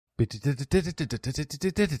Hey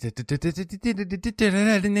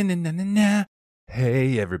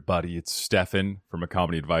everybody, it's Stefan from a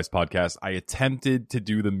Comedy Advice Podcast. I attempted to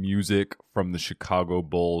do the music from the Chicago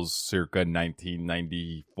Bulls circa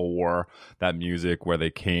 1994, that music where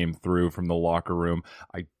they came through from the locker room.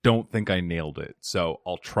 I don't think I nailed it, so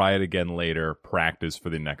I'll try it again later, practice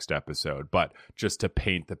for the next episode. But just to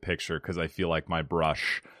paint the picture, because I feel like my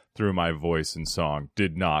brush through my voice and song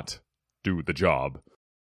did not do the job.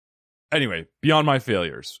 Anyway, beyond my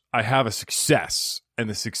failures, I have a success, and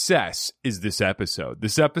the success is this episode.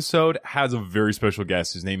 This episode has a very special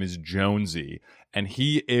guest. His name is Jonesy, and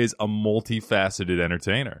he is a multifaceted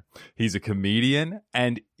entertainer. He's a comedian,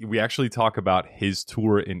 and we actually talk about his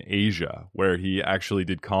tour in Asia, where he actually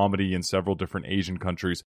did comedy in several different Asian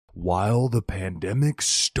countries while the pandemic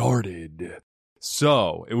started.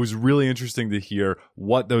 So it was really interesting to hear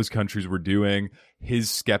what those countries were doing, his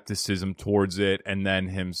skepticism towards it, and then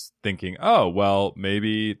him thinking, oh, well,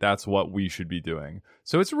 maybe that's what we should be doing.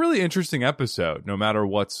 So it's a really interesting episode, no matter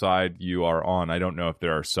what side you are on. I don't know if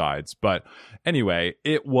there are sides. But anyway,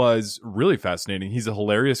 it was really fascinating. He's a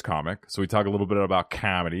hilarious comic. So we talk a little bit about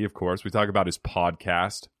comedy, of course. We talk about his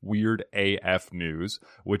podcast, Weird AF News,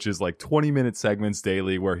 which is like 20-minute segments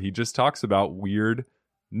daily where he just talks about weird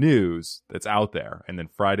news that's out there. And then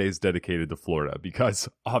Friday's dedicated to Florida because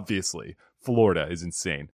obviously Florida is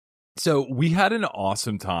insane. So we had an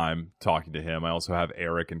awesome time talking to him. I also have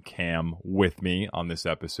Eric and Cam with me on this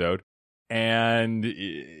episode. And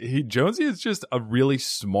Jonesy is just a really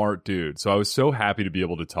smart dude. So I was so happy to be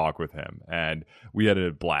able to talk with him. And we had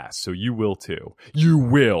a blast. So you will too. You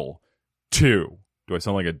will too. Do I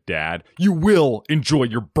sound like a dad? You will enjoy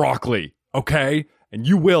your broccoli, okay? And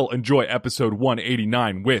you will enjoy episode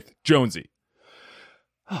 189 with Jonesy.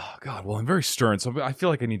 Oh, God. Well, I'm very stern, so I feel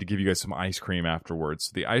like I need to give you guys some ice cream afterwards.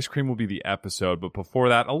 The ice cream will be the episode, but before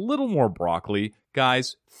that, a little more broccoli.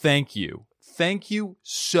 Guys, thank you. Thank you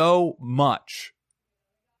so much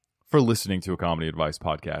for listening to a Comedy Advice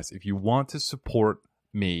Podcast. If you want to support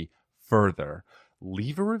me further,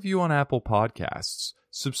 leave a review on Apple Podcasts.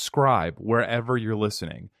 Subscribe wherever you're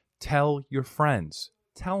listening. Tell your friends.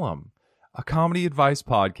 Tell them. A Comedy Advice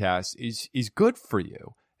Podcast is good for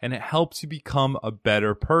you, and it helps you become a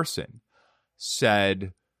better person.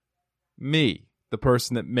 Said me, the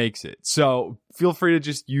person that makes it. So feel free to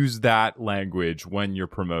just use that language when you're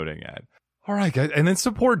promoting it. All right, guys. And then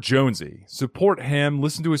support Jonesy. Support him.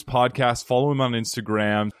 Listen to his podcast. Follow him on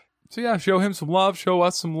Instagram. So yeah, show him some love. Show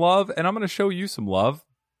us some love. And I'm going to show you some love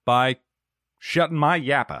by shutting my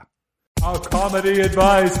yappa. A Comedy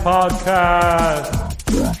Advice Podcast.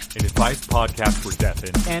 An advice podcast for deaf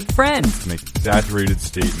and friends. To make exaggerated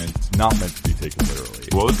statements not meant to be taken literally.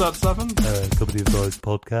 What was that, Stefan? Comedy Advice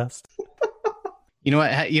Podcast. You know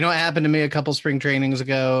what happened to me a couple spring trainings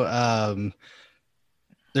ago?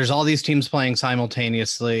 There's all these teams playing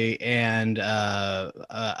simultaneously, and my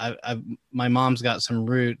mom's got some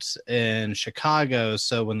roots in Chicago,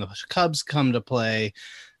 so when the Cubs come to play,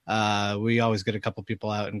 we always get a couple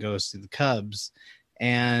people out and go see the Cubs.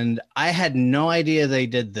 And I had no idea they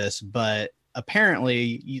did this, but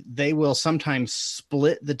apparently they will sometimes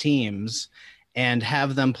split the teams and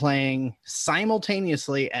have them playing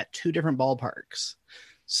simultaneously at two different ballparks.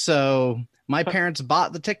 So my parents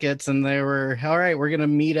bought the tickets and they were, all right, we're going to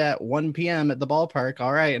meet at 1 p.m. at the ballpark.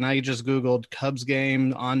 All right. And I just Googled Cubs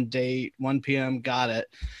game on date, 1 p.m. Got it.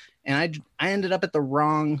 And I ended up at the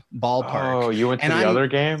wrong ballpark. Oh, you went to the other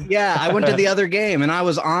game? Yeah, I went to the other game, and I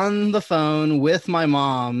was on the phone with my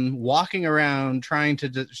mom, walking around trying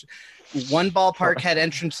to. One ballpark had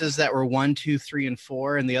entrances that were 1, 2, 3, and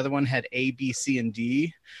 4, and the other one had A, B, C, and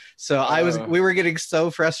D. So we were getting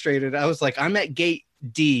so frustrated. I was like, I'm at gate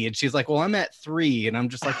D, and she's like, well, I'm at 3, and I'm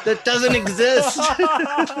just like, that doesn't exist.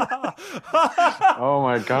 Oh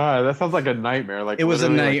my God, that sounds like a nightmare. Like it was a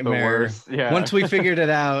nightmare. Like yeah. Once we figured it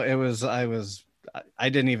out, I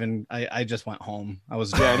just went home. I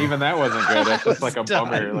was yeah, and even that wasn't good. That's just like a done.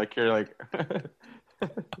 bummer. Like you're like.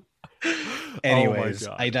 Anyways,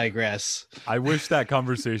 oh I digress. I wish that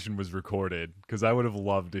conversation was recorded because I would have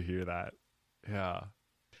loved to hear that. Yeah.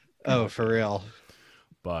 Oh, for real.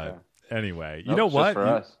 But anyway, you know Just what? for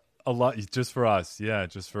us. A lot just for us. Yeah,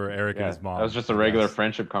 just for Eric and his mom. That was just a regular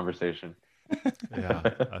friendship conversation. Yeah,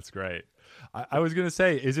 that's great. I was gonna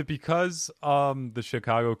say, is it because the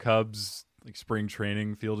Chicago Cubs like spring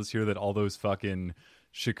training field is here that all those fucking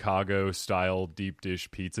Chicago style deep dish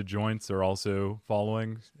pizza joints are also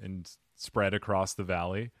following and spread across the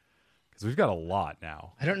valley? Because we've got a lot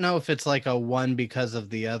now. I don't know if it's like a one because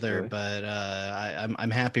of the other, really? but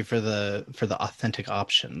I'm happy for the authentic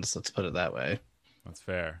options. Let's put it that way. That's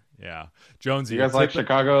fair. Yeah. Jonesy, You guys like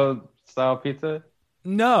Chicago style pizza?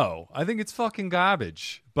 No, I think it's fucking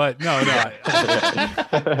garbage. But no.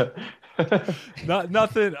 Not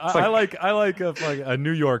nothing. I like a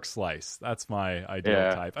New York slice. That's my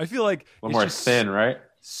ideal type. I feel like a little more thin, right?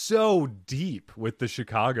 So deep with the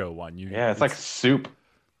Chicago one. It's like soup.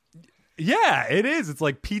 Yeah, it is. It's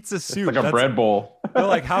like pizza soup. It's like a bread bowl. They're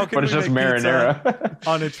like, how can but it's we just make marinara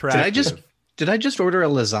unattractive? Did I just order a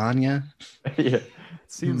lasagna? Yeah.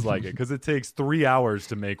 Seems like it because it takes 3 hours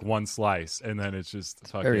to make one slice, and then it's just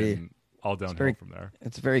fucking all downhill from there.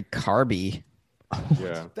 It's very carby.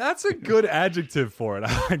 Yeah, that's a good adjective for it.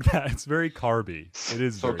 I like that. It's very carby. It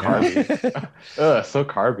is so very carby. Ugh, so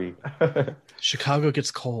carby. Chicago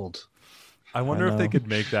gets cold. I wonder if they could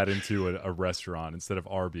make that into a restaurant instead of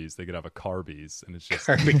Arby's. They could have a Carby's, and it's just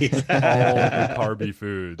Carby's. all the carby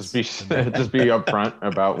foods. Just be upfront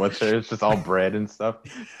about what's there. It's just all bread and stuff,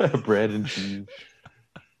 bread and cheese.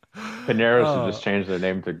 Paneros should just change their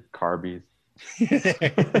name to Carby's.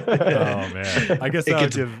 Oh man, I guess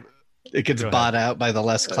it gets bought out by the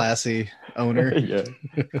less classy owner. Yeah,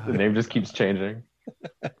 the name just keeps changing.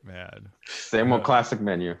 Man, same old classic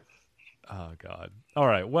menu. Oh god. All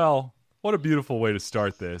right. Well, what a beautiful way to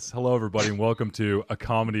start this. Hello, everybody, and welcome to a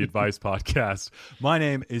comedy advice podcast. My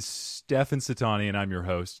name is Stefan Satani, and I'm your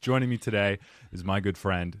host. Joining me today is my good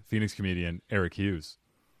friend, Phoenix comedian Eric Hughes.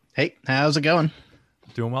 Hey, how's it going?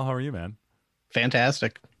 Doing well. How are you, man?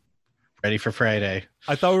 Fantastic. Ready for Friday.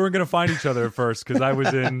 I thought we were going to find each other at first because I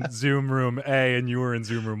was in Zoom room A and you were in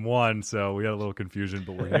Zoom room 1, so we had a little confusion,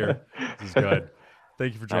 but we're here. This is good.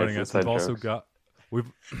 Thank you for joining us. We've also got...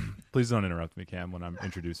 Please don't interrupt me, Cam, when I'm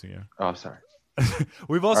introducing you. Oh, sorry.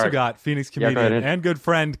 We've also got Phoenix comedian and good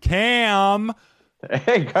friend Cam.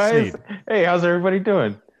 Hey, guys. Sneed. Hey, how's everybody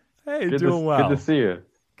doing? Hey, doing well. Good to see you.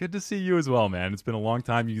 Good to see you as well, man. It's been a long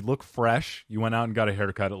time. You look fresh. You went out and got a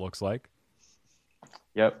haircut, it looks like.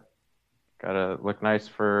 Yep. Gotta look nice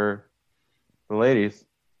for the ladies.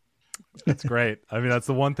 That's great. I mean, that's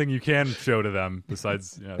the one thing you can show to them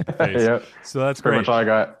besides the face. Yep. So that's pretty great. much all I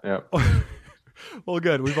got. Yep. Well,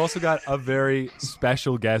 good. We've also got a very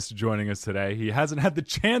special guest joining us today. He hasn't had the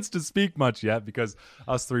chance to speak much yet because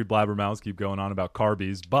us three blabbermouths keep going on about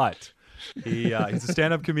Carbies, but he's a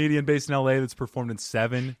stand-up comedian based in LA that's performed in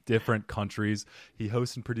 7 different countries. He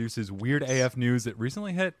hosts and produces Weird AF News that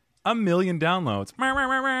recently hit 1 million downloads.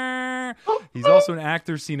 He's also an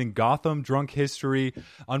actor seen in Gotham, Drunk History,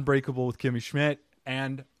 Unbreakable with Kimmy Schmidt,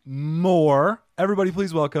 and more. Everybody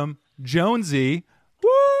please welcome Jonesy. Woo!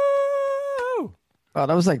 Oh,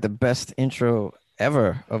 that was like the best intro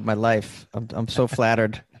ever of my life. I'm so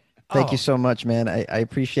flattered. Thank you so much, man. I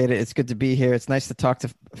appreciate it. It's good to be here. It's nice to talk to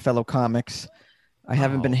fellow comics. I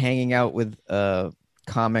haven't been hanging out with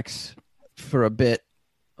comics for a bit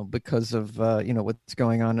because of what's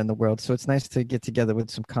going on in the world. So it's nice to get together with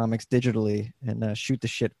some comics digitally and shoot the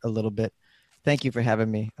shit a little bit. Thank you for having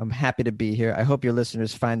me. I'm happy to be here. I hope your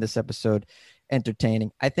listeners find this episode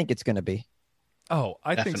entertaining. I think it's going to be. Oh,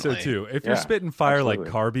 I Definitely. think so too. If you're spitting fire absolutely.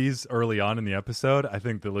 like Carbies early on in the episode, I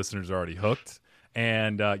think the listeners are already hooked.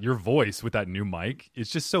 And your voice with that new mic, it's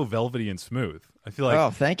just so velvety and smooth. I feel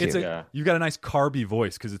like thank you. You've got a nice carby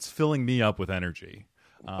voice because it's filling me up with energy.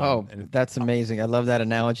 That's amazing. I love that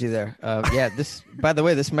analogy there. This, by the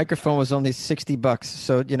way, this microphone was only $60.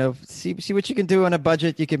 So, see what you can do on a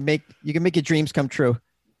budget. You can make your dreams come true.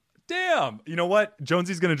 Damn. You know what?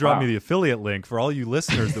 Jonesy's going to drop me the affiliate link for all you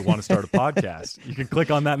listeners that want to start a podcast. You can click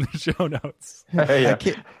on that in the show notes. Yeah.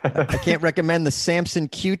 I can't recommend the Samson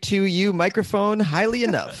Q2U microphone highly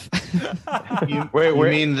enough. You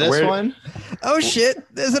mean this one? Oh, shit.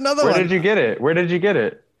 There's another one. Where did you get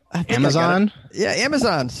it? I think Amazon? Yeah,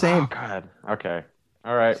 Amazon. Same. Oh, God. Okay.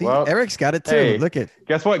 All right. See, well, Eric's got it too. hey, Look it.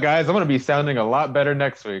 Guess what, guys? I'm going to be sounding a lot better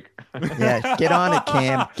next week. Yeah, get on it,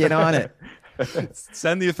 Cam. Get on it.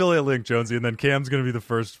 Send the affiliate link, Jonesy, and then Cam's going to be the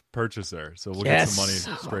first purchaser. So we'll get some money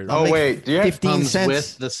straight I'll away. make wait. Do you have 15 Comes cents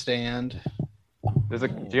with the stand.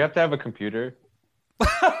 do you have to have a computer?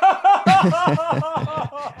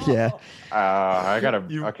 Yeah. I gotta.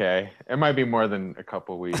 Okay, it might be more than a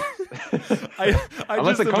couple weeks.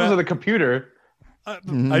 Unless it comes with a computer.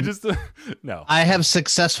 I just no. I have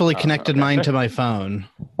successfully connected mine to my phone.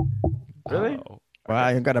 Really? Oh. Wow,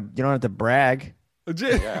 you don't have to brag.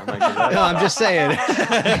 Yeah, I might do that. No, I'm just saying.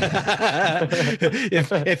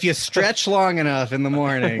 if you stretch long enough in the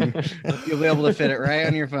morning, you'll be able to fit it right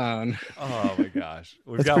on your phone. Oh my gosh,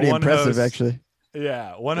 we've That's got pretty one impressive, host. actually.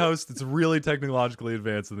 Yeah, one host that's really technologically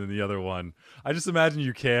advanced, and then the other one. I just imagine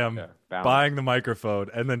you, Cam, balance. buying the microphone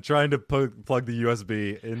and then trying to plug the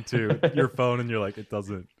USB into your phone, and you're like, it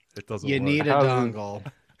doesn't You work. need a dongle.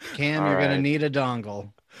 Cam, All you're gonna right. need a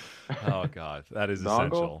dongle. Oh God, that is Dongle?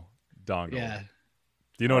 essential. Dongle. Yeah,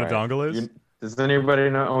 Do you know what a All right. dongle is? Does anybody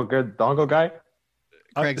know a good dongle guy?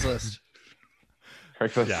 Craigslist.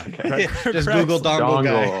 Craigslist. Yeah. Okay. Just Google dongle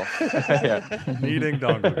guy. Yeah. Needing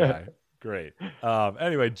dongle guy. Great.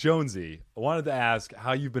 Anyway, Jonesy, I wanted to ask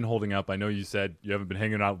how you've been holding up. I know you said you haven't been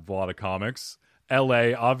hanging out with a lot of comics.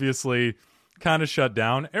 LA, obviously, kind of shut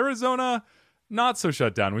down. Arizona, not so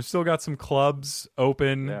shut down. We've still got some clubs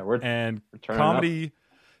open. Yeah, we're and turning comedy.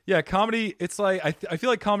 Yeah, comedy. It's like I feel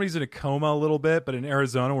like comedy's in a coma a little bit, but in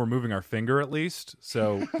Arizona, we're moving our finger at least.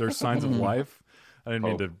 So there's signs of life. I didn't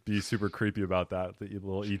mean to be super creepy about that, the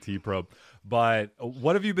little ET probe. But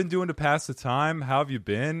what have you been doing to pass the time? How have you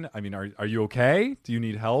been? I mean, are you okay? Do you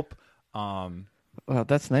need help? Well,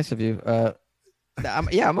 that's nice of you.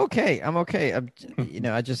 I'm okay. I'm okay.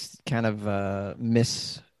 I just kind of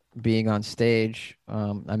miss being on stage.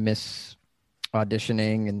 I miss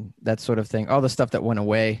auditioning and that sort of thing. All the stuff that went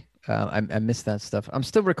away. I miss that stuff. I'm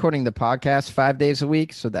still recording the podcast 5 days a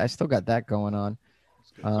week, so I still got that going on.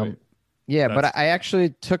 Sweet. Yeah, but I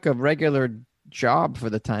actually took a regular job for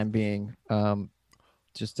the time being,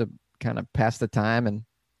 just to kind of pass the time and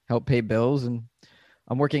help pay bills. And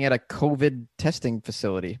I'm working at a COVID testing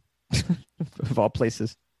facility, of all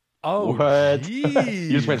places. Oh, What? geez.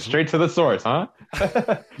 You just went straight to the source, huh?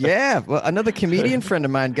 Yeah, well, another comedian friend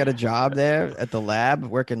of mine got a job there at the lab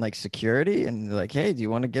working like security, and they're like, "Hey, do you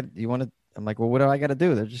want to?" I'm like, "Well, what do I got to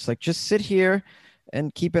do?" They're just like, "Just sit here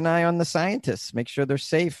and keep an eye on the scientists, make sure they're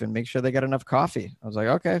safe and make sure they got enough coffee." I was like,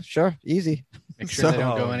 "Okay, sure, easy." Make sure they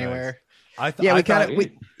don't go nice. anywhere.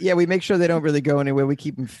 We make sure they don't really go anywhere. We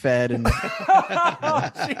keep them fed and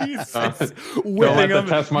Jesus. Don't Whipping let the them.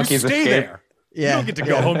 test You monkeys stay escape. there. You yeah, don't get to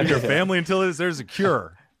go home to your family until there's a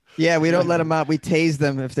cure. yeah, we don't let them out. We tase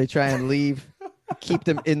them if they try and leave. Keep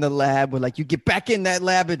them in the lab. We're like, you get back in that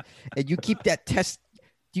lab and you keep that test.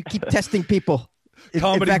 You keep testing people.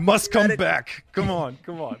 Comedy must come back. back. Come on.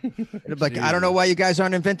 And I'm like, I don't know why you guys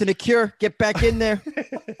aren't inventing a cure. Get back in there.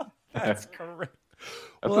 That's correct.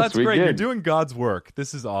 That's Well, a that's sweet great. You're gig. doing God's work.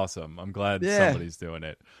 This is awesome. I'm glad somebody's doing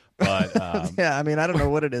it. But Yeah, I mean, I don't know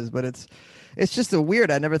what it is, but it's just a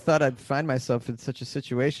weird. I never thought I'd find myself in such a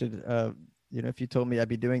situation. If you told me I'd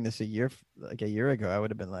be doing this a year ago, I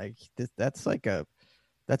would have been like, that's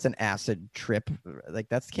an acid trip. Like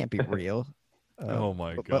that can't be real. oh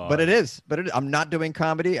my God. But it is. I'm not doing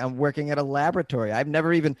comedy. I'm working at a laboratory. I've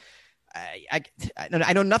never even. I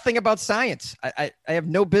know nothing about science. I have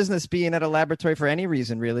no business being at a laboratory for any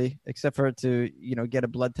reason, really, except for to get a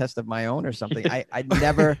blood test of my own or something. I've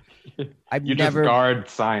never. Just guard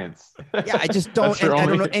science. Yeah, I just don't. That's your I don't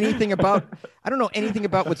only- know anything about. I don't know anything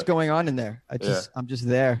about what's going on in there. I'm just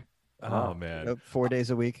there. Oh man. 4 days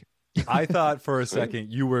a week. I thought for a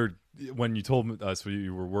second when you told us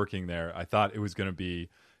you were working there, I thought it was going to be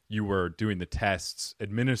you were doing the tests,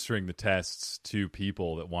 administering the tests to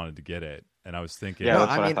people that wanted to get it. And I was thinking, Yeah, No,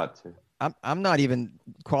 that's I what I mean- thought too. I'm not even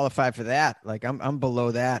qualified for that. Like I'm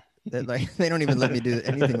below that. Like they don't even let me do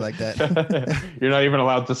anything like that. You're not even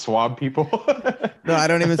allowed to swab people. No, I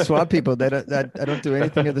don't even swab people. I don't do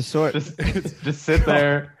anything of the sort. just sit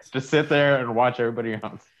there. Just sit there and watch everybody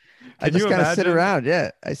else. I just you kind of sit imagine? around.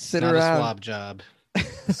 Yeah, I sit Not around. a swab job.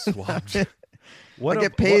 swapped. What I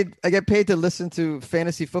get paid to listen to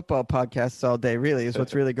fantasy football podcasts all day. Really, is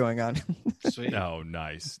what's really going on. Sweet. Oh,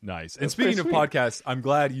 nice. And That's speaking of pretty sweet. podcasts, I'm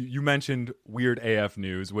glad you mentioned Weird AF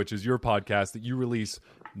News, which is your podcast that you release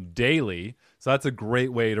daily. So that's a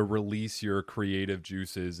great way to release your creative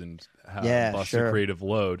juices and bust your creative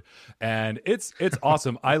load. And it's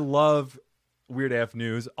awesome. I love Weird AF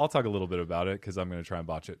News. I'll talk a little bit about it because I'm going to try and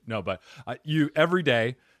botch it. No, but every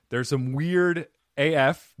day there's some weird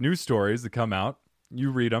AF news stories that come out. You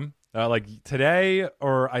read them. Like today,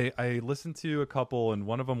 or I listened to a couple, and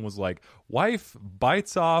one of them was like, wife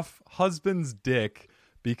bites off husband's dick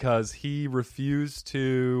because he refused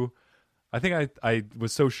to. I think I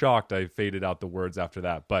was so shocked I faded out the words after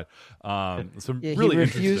that. But really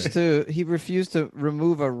he refused to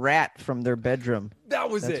remove a rat from their bedroom. That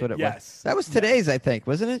was That's it. what it Yes, was. That was today's, I think,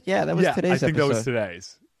 wasn't it? Yeah, that was today's. I think episode. that was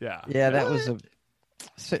today's. Yeah. Yeah, that was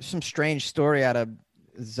some strange story out of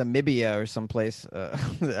Zamibia or someplace.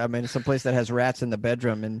 I mean, someplace that has rats in the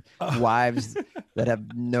bedroom and wives that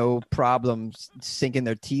have no problem sinking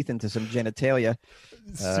their teeth into some genitalia.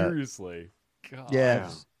 Seriously. God. Yeah.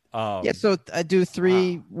 So I do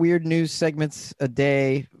 3 weird news segments a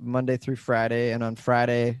day, Monday through Friday, and on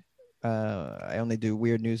Friday, I only do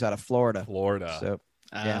weird news out of Florida. So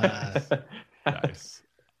Nice.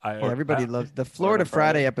 everybody loves the Florida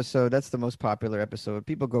Friday episode. That's the most popular episode.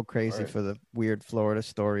 People go crazy for the weird Florida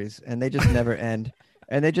stories, and they just never end.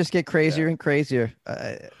 and they just get crazier and crazier.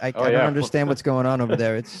 I don't understand what's going on over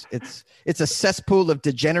there. It's a cesspool of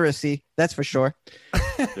degeneracy. That's for sure.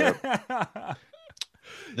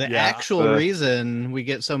 The actual reason we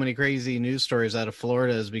get so many crazy news stories out of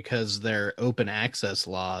Florida is because their open access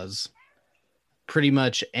laws. Pretty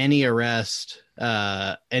much any arrest,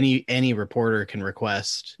 any reporter can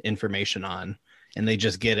request information on, and they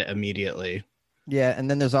just get it immediately. Yeah,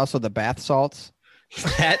 and then there's also the bath salts.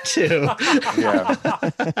 That too.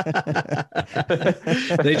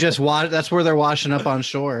 They just that's where they're washing up on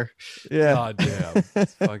shore. Yeah. God damn.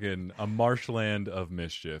 It's fucking a marshland of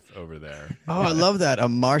mischief over there. Oh, I love that. A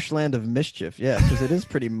marshland of mischief. Yeah, because it is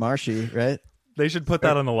pretty marshy, right? They should put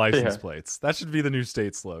that on the license plates. That should be the new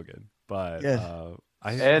state slogan. But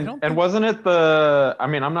and wasn't it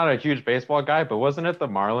I'm not a huge baseball guy, but wasn't it the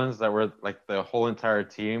Marlins that were like the whole entire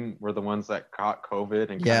team were the ones that caught COVID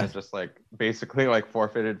and kind of just like basically like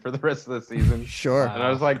forfeited for the rest of the season? Sure. And I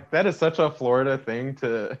was like, that is such a Florida thing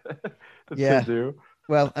to do.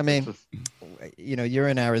 Well, I mean, you're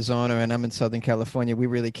in Arizona and I'm in Southern California. We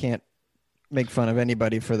really can't make fun of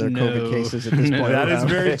anybody for their COVID cases at this point. That is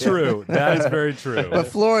very true. That is very true. But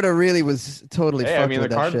Florida really was totally fucked with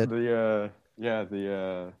that shit.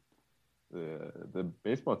 The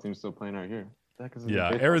baseball team's still playing out here. Yeah,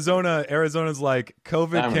 Arizona's like,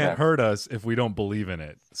 COVID can't hurt us if we don't believe in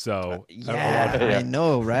it. So I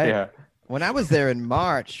know, right? Yeah. When I was there in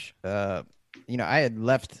March, I had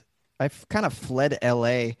left. I kind of fled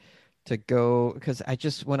LA to go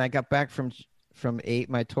because when I got back from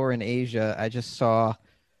my tour in Asia, I just saw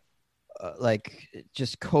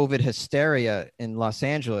just COVID hysteria in Los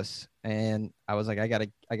Angeles, and I was like, I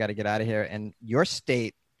gotta get out of here. And your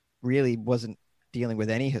state really wasn't dealing with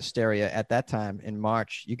any hysteria at that time in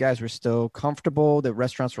March. You guys were still comfortable. The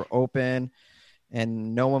restaurants were open,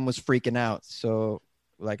 and no one was freaking out. So,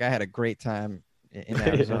 I had a great time in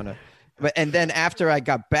Arizona. And then after I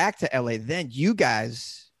got back to LA, then you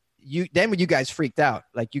guys freaked out.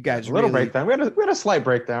 Like you guys a little breakdown. We had a slight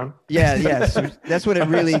breakdown. Yeah. So that's when it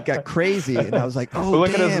really got crazy. And I was like, oh, but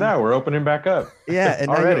look at us now. We're opening back up. Yeah,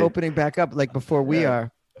 and now you're opening back up like before we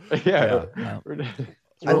are. Yeah.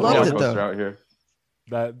 I loved it though. Out here.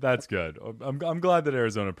 That's good. I'm glad that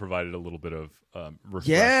Arizona provided a little bit of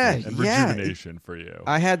refreshment and rejuvenation for you.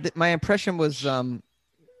 I had my impression was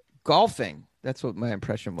golfing. That's what my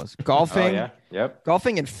impression was. Golfing. Oh, yeah. Yep.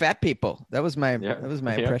 Golfing and fat people. That was my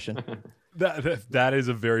impression. That is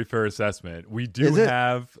a very fair assessment. We do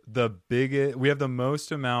have we have the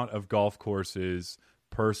most amount of golf courses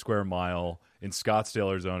per square mile in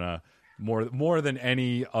Scottsdale, Arizona, more than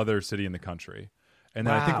any other city in the country. And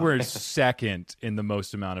I think we're second in the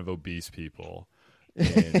most amount of obese people.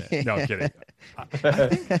 No, I'm kidding. I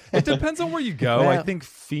think it depends on where you go. I think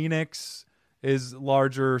Phoenix is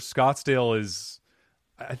larger. Scottsdale is,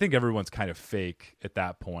 I think everyone's kind of fake at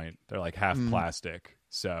that point. They're like half plastic.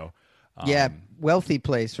 So, wealthy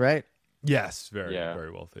place, right? Yes,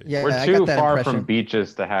 very wealthy. Yeah, we're too far from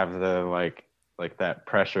beaches to have the like that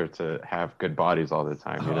pressure to have good bodies all the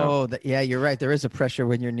time. You know? You're right. There is a pressure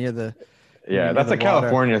when you're near the. Yeah, that's a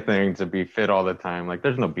California thing to be fit all the time. Like,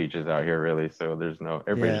 there's no beaches out here really, so there's no.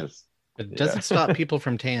 Everybody's just. It doesn't stop people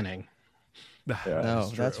from tanning.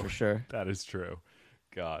 That's for sure. That is true.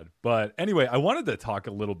 God. But anyway, I wanted to talk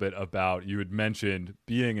a little bit about, you had mentioned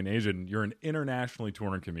being an Asian. You're an internationally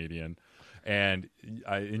touring comedian, and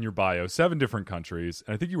in your bio, 7 different countries,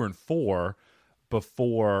 and I think you were in 4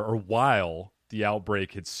 before or while the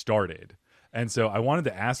outbreak had started. And so I wanted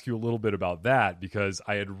to ask you a little bit about that, because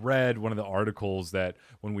I had read one of the articles that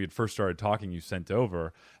when we had first started talking, you sent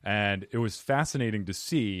over, and it was fascinating to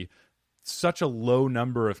see such a low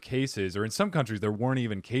number of cases, or in some countries there weren't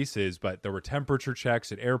even cases, but there were temperature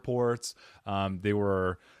checks at airports.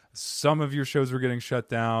 Some of your shows were getting shut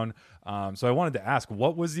down. So I wanted to ask,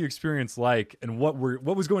 what was the experience like, and what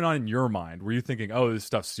was going on in your mind? Were you thinking, oh, this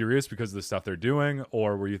stuff's serious because of the stuff they're doing?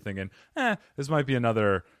 Or were you thinking, this might be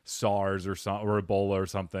another SARS or Ebola or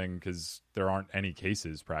something, because there aren't any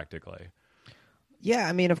cases practically? Yeah,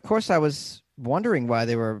 I mean, of course I was wondering why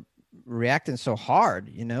they were reacting so hard,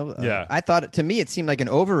 I thought, to me, it seemed like an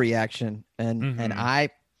overreaction, and I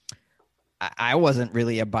wasn't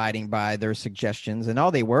really abiding by their suggestions, and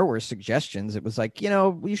all they were suggestions. It was like,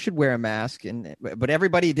 you should wear a mask, but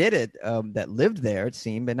everybody did it that lived there, it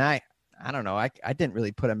seemed. And I don't know, I didn't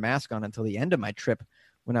really put a mask on until the end of my trip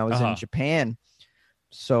when I was in Japan.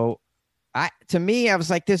 So to me, I was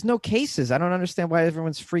like, there's no cases. I don't understand why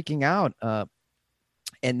everyone's freaking out.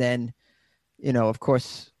 And then, of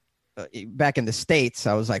course, back in the States,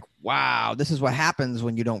 I was like, wow, this is what happens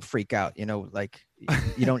when you don't freak out, like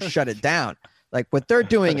you don't shut it down. Like what they're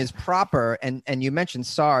doing is proper. And you mentioned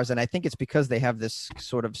SARS, and I think it's because they have this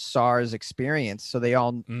sort of SARS experience. So they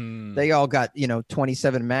all got,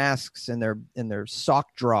 27 masks in their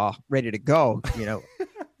sock drawer ready to go,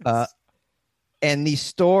 and these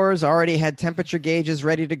stores already had temperature gauges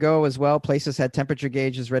ready to go as well. Places had temperature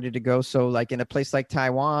gauges ready to go. So like in a place like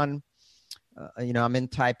Taiwan, I'm in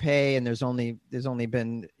Taipei, and there's only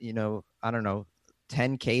been, I don't know,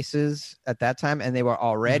 10 cases at that time. And they were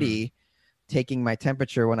already taking my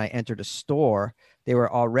temperature when I entered a store. They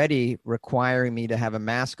were already requiring me to have a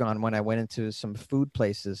mask on when I went into some food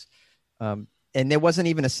places. And there wasn't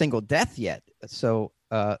even a single death yet. So,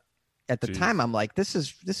 at the time, I'm like, this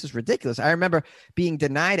is ridiculous. I remember being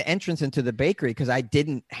denied entrance into the bakery because I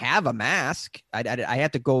didn't have a mask. I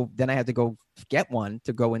had to go. Then I had to go get one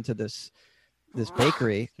to go into this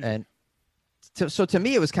bakery. And so to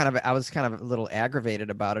me, I was kind of a little aggravated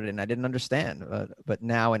about it, and I didn't understand. But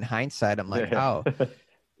now in hindsight, I'm like, oh,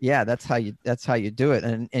 yeah, that's how you do it.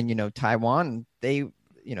 And Taiwan, they're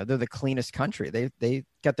the cleanest country. They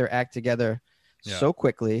got their act together so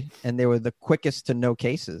quickly, and they were the quickest to no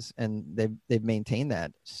cases, and they've maintained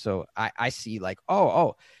that. So I see like,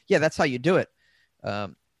 oh yeah, that's how you do it. I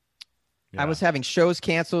was having shows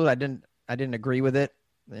canceled. I didn't agree with it,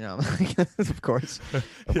 of course.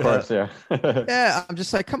 Yeah. Yeah, I'm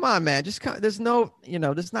just like, come on, man, just come. There's no,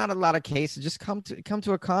 there's not a lot of cases. Just come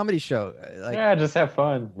to a comedy show. Like, just have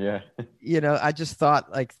fun. Yeah. I just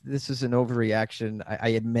thought like this is an overreaction. I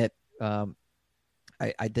admit.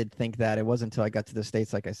 I did think that. It wasn't until I got to the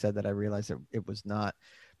States, like I said, that I realized it was not.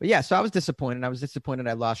 But yeah, so I was disappointed. I was disappointed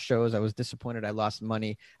I lost shows. I was disappointed I lost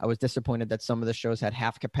money. I was disappointed that some of the shows had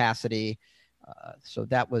half capacity. So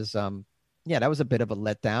that was, that was a bit of a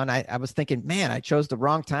letdown. I was thinking, man, I chose the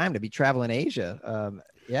wrong time to be traveling Asia.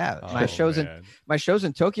 My shows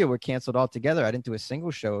in Tokyo were canceled altogether. I didn't do a single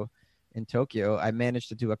show in Tokyo. I managed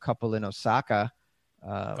to do a couple in Osaka.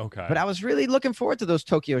 But I was really looking forward to those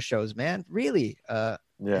Tokyo shows, man. Really. And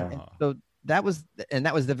so that was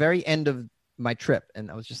the very end of my trip, and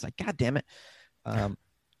I was just like, God damn it.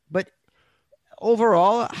 But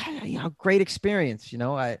overall, great experience.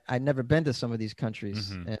 I'd never been to some of these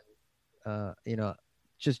countries, and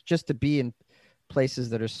just to be in places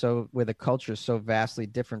that are where the culture is so vastly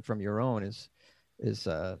different from your own is it's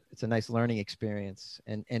a nice learning experience.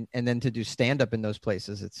 And then to do stand up in those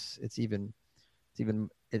places, it's even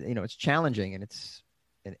it's challenging, and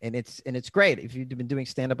it's great. If you've been doing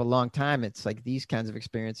stand up a long time, it's like these kinds of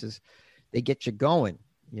experiences, they get you going,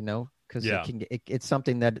 because it's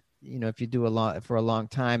something that, if you do for a long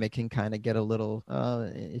time, it can kind of get a little,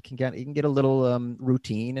 it can get a little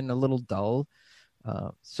routine and a little dull.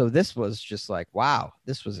 So this was just like, wow,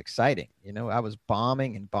 this was exciting. I was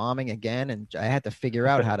bombing again, and I had to figure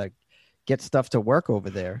out how to get stuff to work over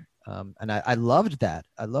there. And I loved that.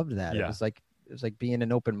 Yeah. It was like being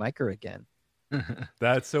an open micer again.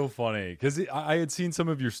 That's so funny, because I had seen some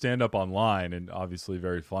of your stand-up online, and obviously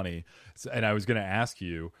very funny. And I was going to ask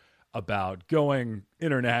you about going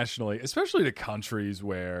internationally, especially to countries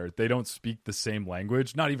where they don't speak the same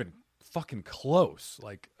language, not even fucking close,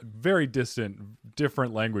 like very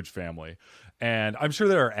different language family. And I'm sure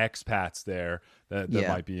there are expats there that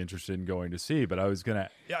might be interested in going to see. But I was going to,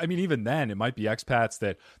 even then, it might be expats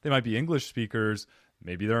that they might be English speakers.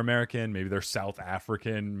 Maybe they're American, maybe they're South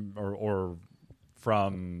African or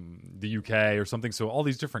from the UK or something. So all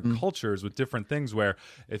these different cultures with different things, where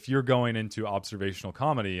if you're going into observational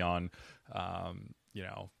comedy on,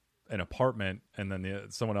 an apartment, and then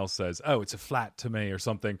someone else says, oh, it's a flat to me or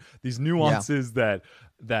something, these nuances that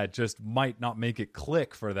just might not make it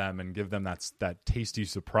click for them and give them that tasty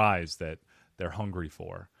surprise that they're hungry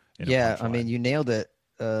for. You nailed it.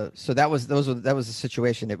 So that was the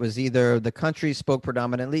situation. It was either the country spoke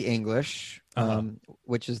predominantly English,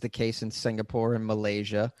 which is the case in Singapore and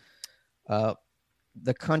Malaysia.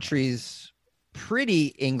 The country's pretty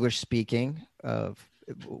English speaking,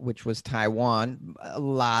 which was Taiwan. A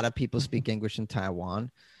lot of people speak English in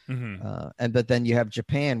Taiwan. But then you have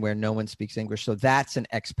Japan, where no one speaks English. So that's an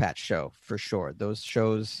expat show for sure. Those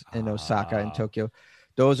shows in Osaka and Tokyo,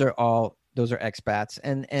 those are expats.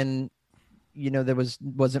 And there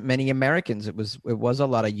wasn't many Americans. It was a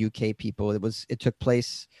lot of UK people. It took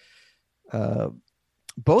place.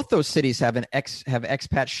 Both those cities have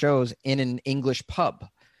expat shows in an English pub,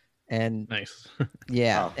 and nice.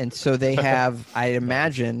 Wow. And so they have. I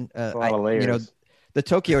imagine. A lot of layers. The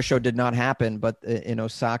Tokyo show did not happen, but in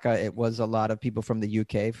Osaka, it was a lot of people from the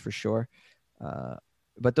UK for sure.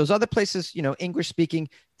 But those other places, English speaking,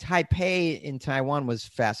 Taipei in Taiwan was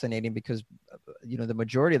fascinating because, the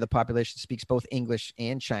majority of the population speaks both English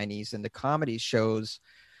and Chinese, and the comedy shows,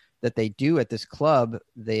 that they do at this club,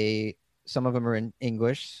 some of them are in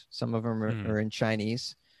English, some of them are in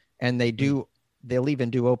Chinese, and they'll even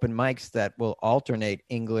do open mics that will alternate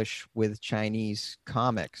English with Chinese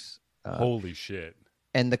comics. Holy shit.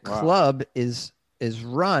 And the club is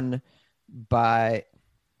run by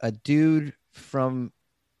a dude from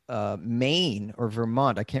Maine or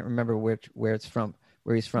Vermont. I can't remember where he's from,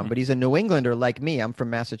 but he's a New Englander like me. I'm from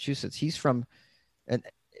Massachusetts. I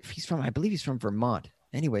believe he's from Vermont.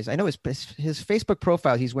 Anyways, I know his Facebook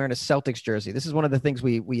profile, he's wearing a Celtics jersey. This is one of the things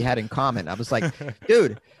we had in common. I was like,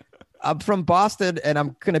 dude, I'm from Boston and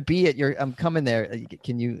I'm going to be I'm coming there.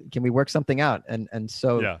 Can we work something out? And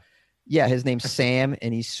so, yeah, his name's Sam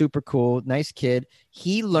and he's super cool. Nice kid.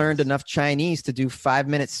 He learned enough Chinese to do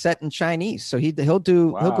 5-minute set in Chinese. So he'll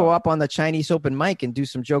go up on the Chinese open mic and do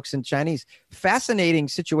some jokes in Chinese. Fascinating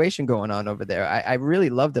situation going on over there. I really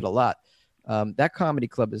loved it a lot. That comedy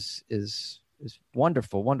club is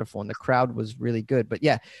wonderful, and the crowd was really good. But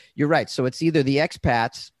yeah, you're right. So it's either the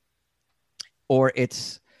expats or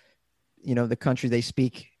it's, the country they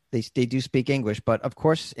speak. They do speak English, but of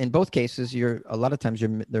course, in both cases, a lot of times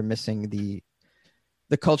they're missing the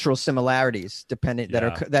cultural similarities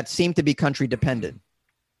that seem to be country dependent.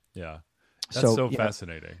 Yeah, that's so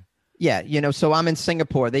fascinating. So I'm in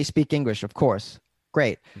Singapore. They speak English, of course,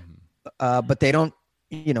 great, but they don't.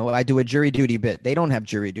 I do a jury duty bit. They don't have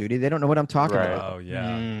jury duty. They don't know what I'm talking about. Oh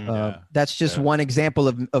yeah. That's just one example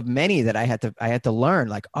of many that I had to learn.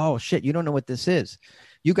 Like, oh shit, you don't know what this is.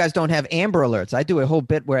 You guys don't have Amber Alerts. I do a whole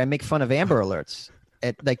bit where I make fun of Amber Alerts.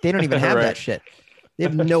 They don't even have that shit. They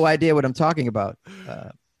have no idea what I'm talking about.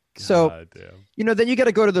 Then you got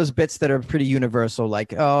to go to those bits that are pretty universal.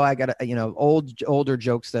 Like, I got older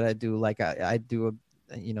jokes that I do. Like I do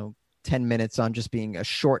 10 minutes on just being a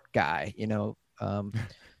short guy.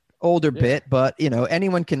 Older bit, but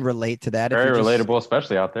anyone can relate to that. Very relatable,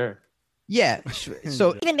 especially out there. Yeah.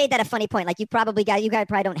 So even made that a funny point. Like you guys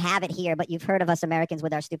probably don't have it here, but you've heard of us Americans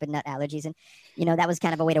with our stupid nut allergies. And, that was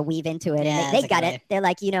kind of a way to weave into it. Yeah, and they got it. They're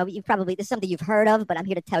like, you probably, this is something you've heard of, but I'm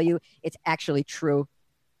here to tell you it's actually true.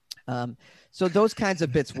 So those kinds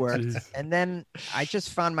of bits worked. And then I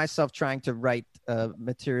just found myself trying to write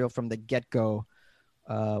material from the get-go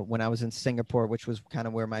when I was in Singapore, which was kind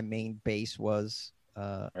of where my main base was.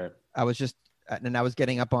 Right. I was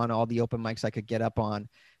getting up on all the open mics I could get up on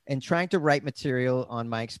and trying to write material on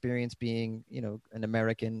my experience being, an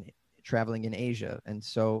American traveling in Asia. And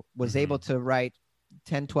so was able to write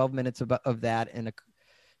 10, 12 minutes of that in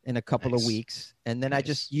a couple of weeks. And then I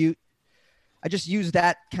just used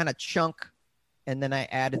that kind of chunk. And then I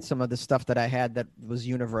added some of the stuff that I had that was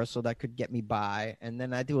universal that could get me by. And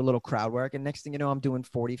then I do a little crowd work. And next thing you know, I'm doing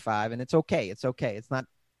 45 and it's okay. It's okay. It's not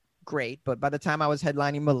great. But by the time I was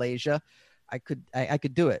headlining Malaysia, I could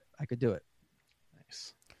do it.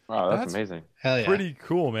 Nice. Wow, that's amazing. Hell yeah. Pretty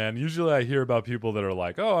cool, man. Usually I hear about people that are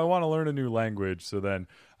like, oh, I want to learn a new language. So then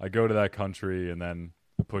I go to that country and then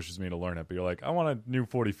it pushes me to learn it. But you're like, I want a new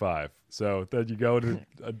 45. So then you go to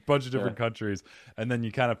a bunch of different countries and then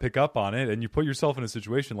you kind of pick up on it and you put yourself in a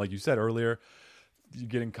situation, like you said earlier, you're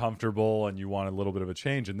getting comfortable and you want a little bit of a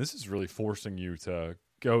change. And this is really forcing you to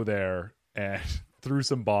go there and through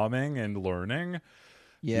some bombing and learning,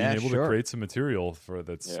 being able to create some material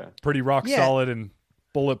that's pretty rock solid and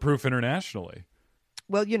bulletproof internationally.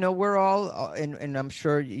 Well, we're all, and I'm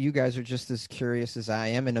sure you guys are just as curious as I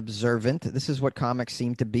am and observant. This is what comics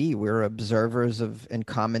seem to be. We're observers and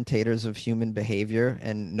commentators of human behavior,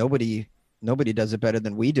 and nobody does it better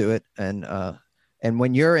than we do it. And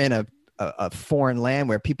when you're in a foreign land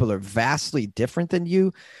where people are vastly different than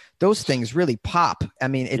you, those things really pop. I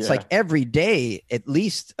mean, it's like every day, at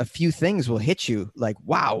least a few things will hit you like,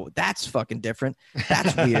 wow, that's fucking different.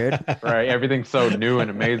 That's weird. Right. Everything's so new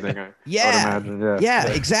and amazing. I would imagine. Yeah,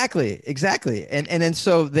 exactly. And then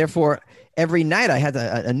so therefore every night I had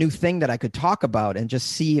a new thing that I could talk about and just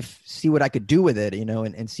see what I could do with it,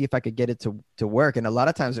 and see if I could get it to work. And a lot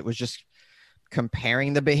of times it was just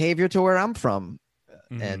comparing the behavior to where I'm from.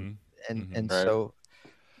 And so,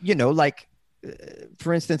 like,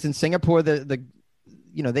 for instance, in Singapore, they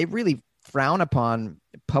really frown upon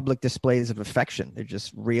public displays of affection. They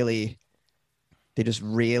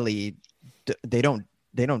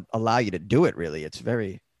don't allow you to do it. Really, it's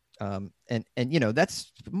very, and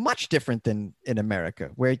that's much different than in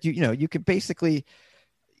America, where you could basically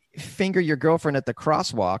finger your girlfriend at the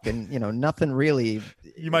crosswalk, and nothing really.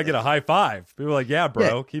 You might get a high five. People are like, yeah,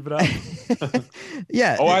 bro, keep it up.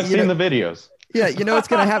 Yeah. Oh, I've seen the videos. Yeah, it's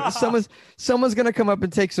gonna happen. Someone's gonna come up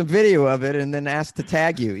and take some video of it, and then ask to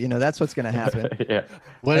tag you. That's what's gonna happen. Yeah.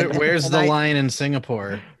 Where's the line in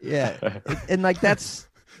Singapore? Yeah, and like that's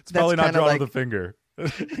probably not drawing like, with a finger.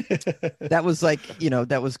 That was like,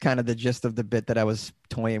 that was kind of the gist of the bit that I was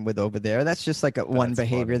toying with over there. That's just like one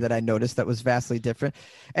behavior that I noticed that was vastly different.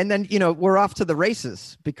 And then, we're off to the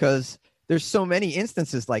races because there's so many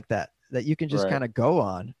instances like that you can just kind of go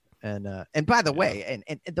on. And by the way,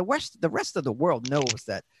 and the rest of the world knows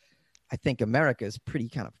that I think America is pretty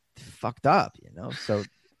kind of fucked up, So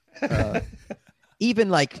even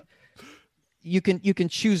like you can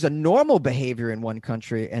choose a normal behavior in one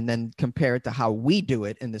country and then compare it to how we do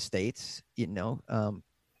it in the States.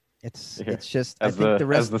 It's just as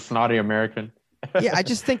the snotty American. Yeah, I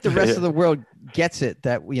just think the rest of the world gets it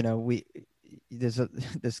that there's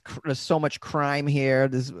so much crime here.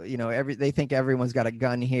 There's they think everyone's got a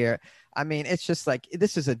gun here. I mean, it's just like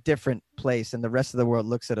this is a different place, and the rest of the world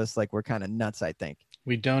looks at us like we're kind of nuts. I think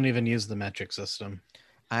we don't even use the metric system.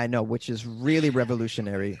 I know, which is really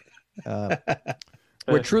revolutionary.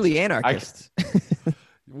 We're truly anarchists.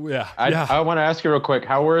 I want to ask you real quick,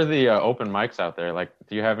 how were the open mics out there? Like,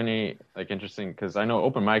 do you have any like interesting, because I know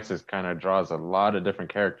open mics is kind of draws a lot of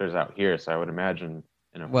different characters out here, so I would imagine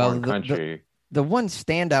in a foreign country. The one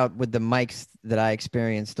standout with the mics that I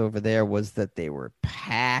experienced over there was that they were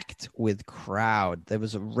packed with crowd. There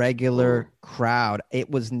was a regular crowd. It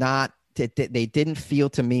was not they didn't feel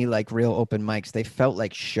to me like real open mics. They felt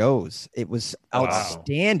like shows. It was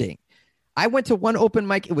outstanding. I went to one open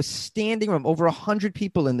mic. It was standing room, over 100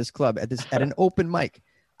 people in this club at an open mic.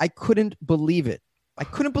 I couldn't believe it. I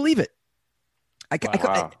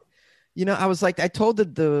was like, I told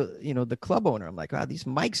the club owner, I'm like, wow, these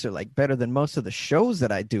mics are like better than most of the shows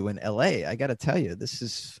that I do in LA. I got to tell you, this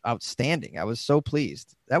is outstanding. I was so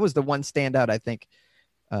pleased. That was the one standout, I think,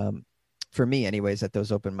 for me anyways, at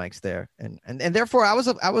those open mics there. And therefore I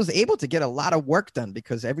was able to get a lot of work done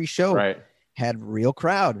because every show had real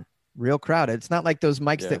crowd. It's not like those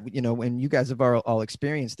mics that, when you guys have all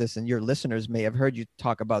experienced this, and your listeners may have heard you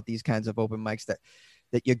talk about these kinds of open mics that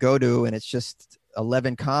you go to, and it's just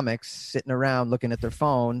 11 comics sitting around looking at their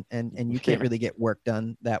phone, and you can't really get work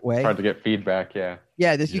done that way. Hard to get feedback. You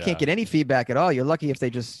can't get any feedback at all. You're lucky if they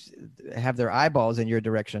just have their eyeballs in your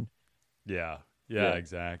direction. Yeah,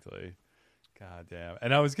 exactly. God damn.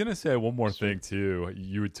 And I was going to say one more thing too.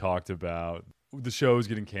 You had talked about the shows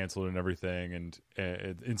getting canceled and everything, and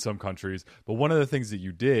in some countries. But one of the things that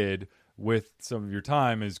you did with some of your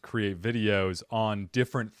time is create videos on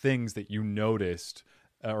different things that you noticed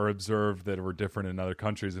or observed that were different in other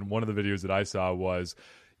countries. And one of the videos that I saw was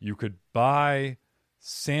you could buy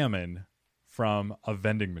salmon from a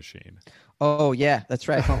vending machine. Oh yeah, that's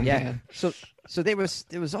right. Yeah. So there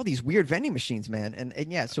was all these weird vending machines, man.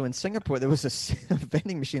 And yeah, so in Singapore there was a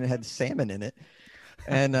vending machine that had salmon in it.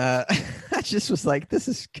 And I just was like, this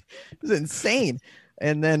is insane.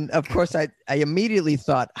 And then of course I immediately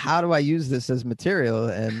thought, how do I use this as material?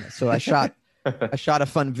 And so I shot a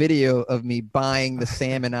fun video of me buying the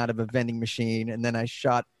salmon out of a vending machine, and then I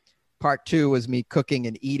shot part 2 was me cooking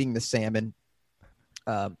and eating the salmon.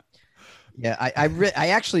 I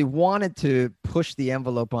actually wanted to push the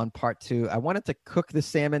envelope on part 2. I wanted to cook the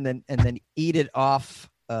salmon and then eat it off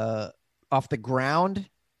the ground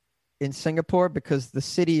in Singapore because the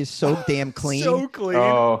city is so damn clean. So clean.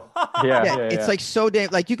 Oh, yeah. It's like so damn,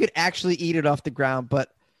 like you could actually eat it off the ground, but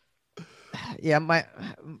yeah,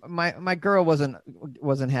 my girl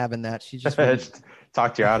wasn't having that. She just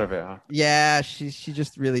talked you out of it, huh? Yeah, she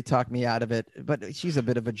just really talked me out of it. But she's a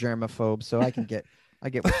bit of a germaphobe, so I get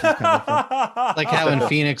where she's coming from. Like how in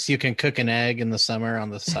Phoenix you can cook an egg in the summer on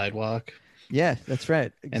the sidewalk. Yeah, that's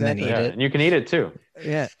right. Exactly. And then eat it. And you can eat it too.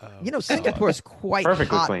 Yeah. Singapore is quite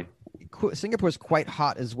perfectly hot. Clean. Singapore is quite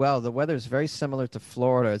hot as well. The weather is very similar to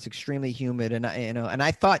Florida. It's extremely humid, and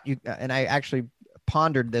I thought I actually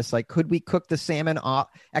pondered this, like, could we cook the salmon off,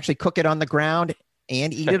 actually cook it on the ground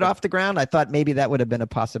and eat it off the ground? I thought maybe that would have been a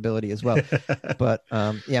possibility as well. But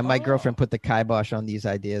my girlfriend put the kibosh on these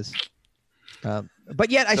ideas. But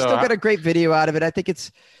yet I still got a great video out of it. I think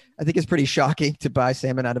it's pretty shocking to buy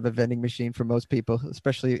salmon out of a vending machine for most people,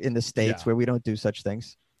 especially in the States where we don't do such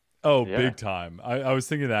things. Oh, yeah. Big time. I was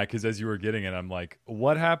thinking that because as you were getting it, I'm like,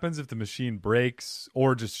 what happens if the machine breaks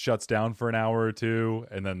or just shuts down for an hour or two,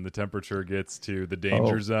 and then the temperature gets to the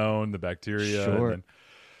danger zone, the bacteria? Sure. And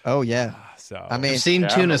then, so I mean, I've seen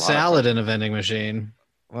tuna salad in a vending machine.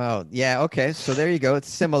 Well, yeah, okay. So there you go. It's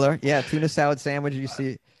similar. Yeah, tuna salad sandwich. You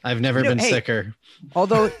see. I've never been sicker.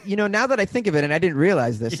 Although, now that I think of it, and I didn't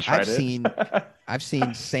realize this, I've seen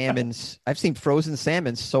frozen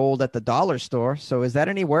salmon sold at the dollar store. So is that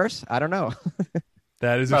any worse? I don't know.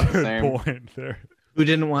 That is a good point there. Who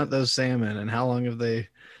didn't want those salmon, and how long have they?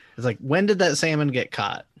 It's like, when did that salmon get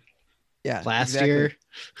caught? Yeah, last year.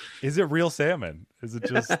 Is it real salmon? Is it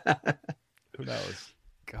just? Who knows?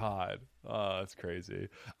 God, that's crazy.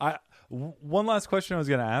 One last question I was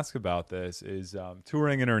going to ask about this is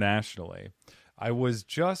touring internationally. I was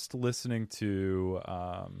just listening to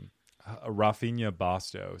Rafinha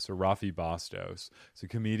Bastos, or Rafi Bastos. It's a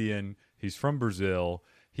comedian. He's from Brazil.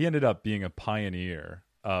 He ended up being a pioneer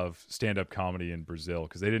of stand-up comedy in Brazil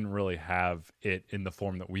because they didn't really have it in the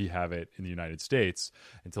form that we have it in the United States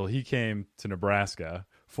until he came to Nebraska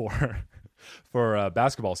for a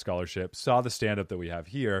basketball scholarship, saw the stand-up that we have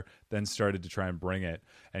here, then started to try and bring it.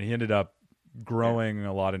 And he ended up growing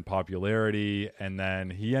a lot in popularity, and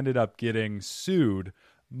then he ended up getting sued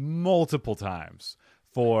multiple times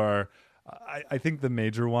for, I think the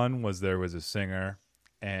major one was there was a singer,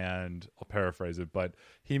 and I'll paraphrase it, but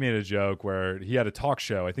he made a joke where he had a talk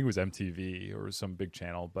show, I think it was MTV or some big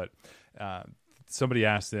channel, but somebody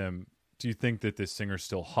asked him, do you think that this singer's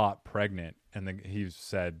still hot, pregnant? And then he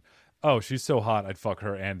said, oh, she's so hot, I'd fuck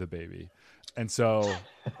her and the baby. And so,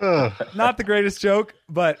 not the greatest joke,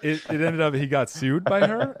 but it ended up, he got sued by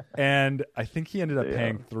her, and I think he ended up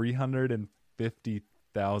paying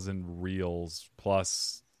 350,000 reals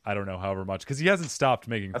plus, I don't know, however much, because he hasn't stopped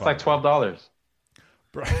making That's fun like of $12.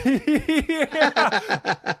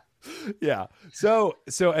 Yeah. So,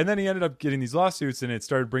 and then he ended up getting these lawsuits, and it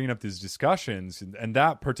started bringing up these discussions, and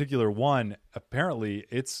that particular one, apparently,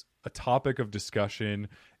 it's a topic of discussion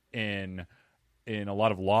in a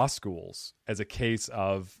lot of law schools as a case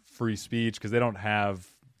of free speech because they don't have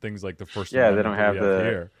things like the First Amendment. They don't have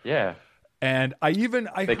here. Yeah. And they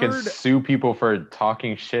heard, can sue people for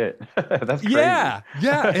talking shit. That's crazy. Yeah.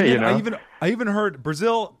 And then I even heard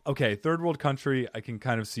Brazil. Okay, third world country. I can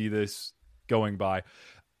kind of see this going by.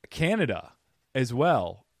 Canada as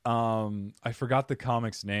well. I forgot the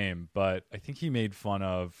comic's name, but I think he made fun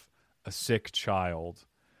of a sick child,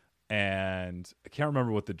 and I can't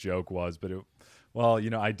remember what the joke was, but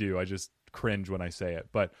I do. I just cringe when I say it.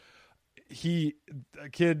 But a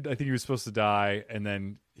kid, I think he was supposed to die, and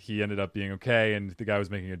then he ended up being okay. And the guy was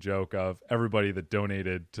making a joke of everybody that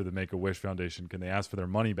donated to the Make-A-Wish Foundation, can they ask for their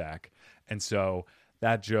money back? And so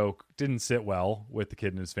that joke didn't sit well with the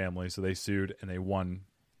kid and his family, so they sued and they won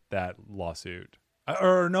that lawsuit.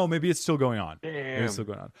 Or no, maybe it's still going on. Damn. Maybe it's still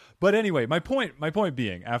going on. But anyway, my point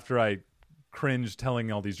being, after I cringe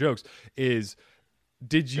telling all these jokes, is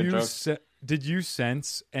did you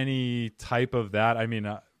sense any type of that? I mean,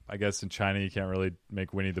 I guess in China you can't really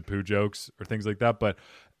make Winnie the Pooh jokes or things like that, but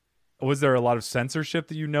was there a lot of censorship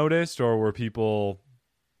that you noticed, or were people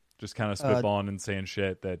just kind of spitballing and saying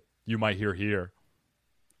shit that you might hear here?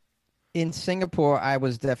 In Singapore, I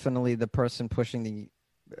was definitely the person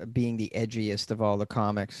being the edgiest of all the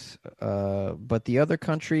comics. But the other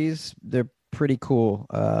countries, they're pretty cool.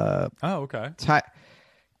 Okay.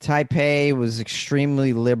 Taipei was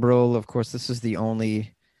extremely liberal. Of course, Taiwan's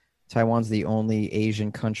the only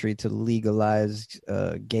Asian country to legalize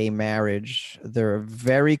gay marriage. They're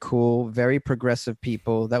very cool, very progressive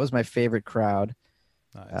people. That was my favorite crowd.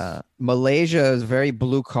 Nice. Malaysia is a very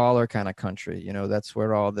blue collar kind of country. That's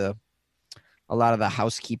where a lot of the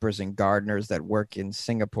housekeepers and gardeners that work in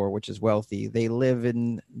Singapore, which is wealthy, they live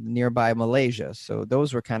in nearby Malaysia. So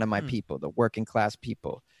those were kind of my people, the working class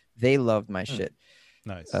people. They loved my shit.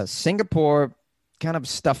 Nice. Singapore, kind of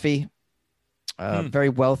stuffy, very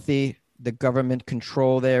wealthy. The government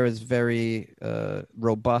control there is very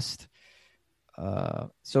robust.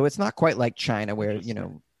 So it's not quite like China, where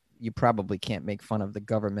you probably can't make fun of the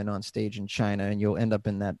government on stage in China, and you'll end up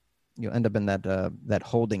in that that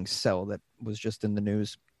holding cell that was just in the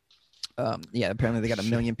news. Apparently they got 1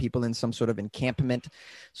 million people in some sort of encampment.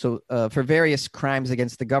 So for various crimes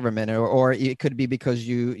against the government, or it could be because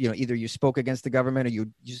either you spoke against the government, or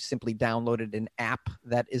you simply downloaded an app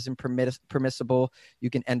that isn't permissible. You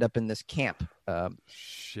can end up in this camp.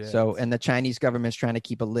 Shit. So, and the Chinese government's trying to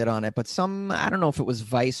keep a lid on it. But I don't know if it was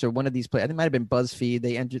Vice or one of these places. I think it might have been BuzzFeed.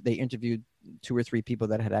 They interviewed 2 or 3 people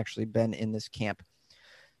that had actually been in this camp.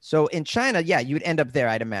 So in China, you'd end up there,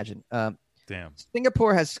 I'd imagine. Damn.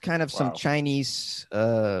 Singapore has kind of some Chinese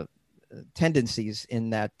tendencies in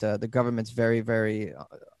that the government's very, very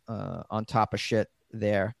on top of shit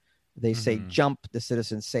there. They say jump, the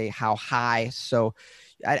citizens say how high. So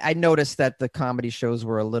I noticed that the comedy shows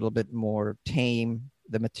were a little bit more tame.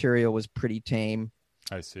 The material was pretty tame.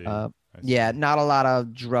 I see. Yeah, not a lot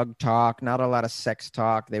of drug talk, not a lot of sex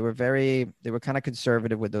talk. They were kind of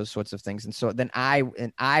conservative with those sorts of things. And so then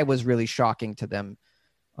I was really shocking to them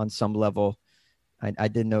on some level. I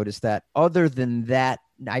did notice that. Other than that,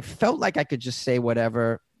 I felt like I could just say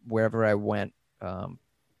whatever wherever I went.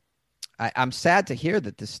 I'm sad to hear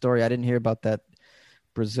that this story. I didn't hear about that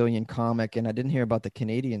Brazilian comic, and I didn't hear about the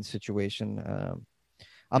Canadian situation.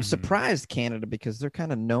 I'm surprised Canada, because they're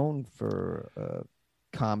kind of known for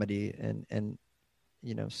comedy, and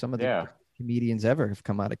some of the comedians ever have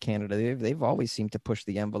come out of Canada. They've always seemed to push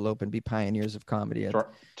the envelope and be pioneers of comedy. It's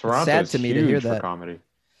sad to me to hear that. Comedy.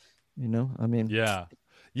 I mean, yeah,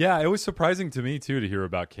 it was surprising to me too to hear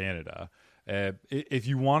about Canada. If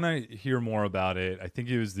you want to hear more about it, I think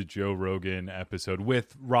it was the Joe Rogan episode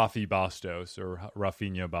with Rafi Bastos or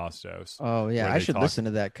Rafinha Bastos. Oh yeah, I should listen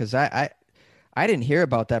to that, because I didn't hear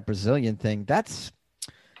about that Brazilian thing. That's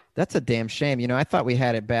a damn shame. I thought we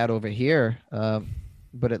had it bad over here,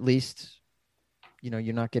 but at least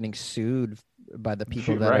you're not getting sued by the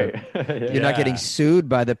people that you're not getting sued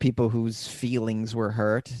by the people whose feelings were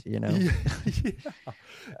hurt. Yeah,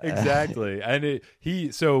 exactly. And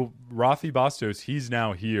so Rafi Bastos, he's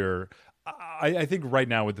now here. I think right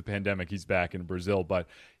now with the pandemic, he's back in Brazil, but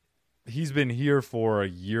he's been here for a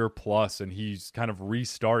year plus, and he's kind of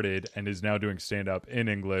restarted and is now doing stand up in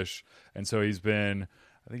English. And so I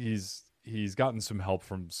think he's gotten some help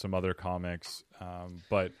from some other comics,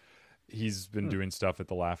 but he's been doing stuff at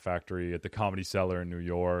the Laugh Factory, at the Comedy Cellar in New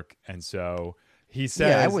York. And so he says,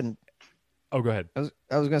 yeah, I wouldn't. Oh, go ahead. I was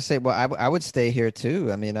going to say, well, I would stay here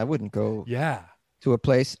too. I mean, I wouldn't go to a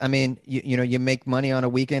place. I mean, you make money on a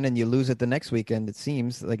weekend and you lose it the next weekend. It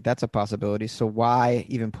seems like that's a possibility. So why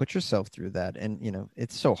even put yourself through that? And,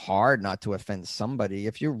 it's so hard not to offend somebody.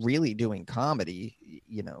 If you're really doing comedy,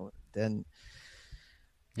 then,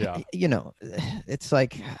 it's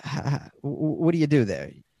like, what do you do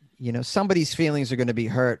there? Somebody's feelings are going to be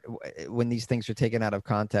hurt when these things are taken out of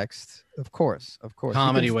context. Of course.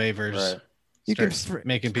 Comedy waivers. Right. You can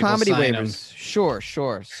making people comedy sign waivers. them.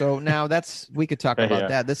 Sure. So now we could talk about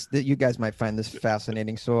that. You guys might find this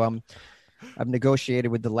fascinating. So I've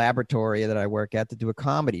negotiated with the laboratory that I work at to do a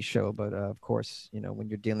comedy show. But of course, when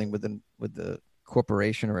you're dealing with the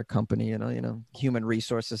corporation or a company, human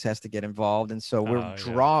resources has to get involved. And so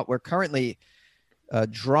we're currently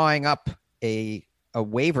drawing up a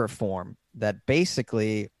waiver form that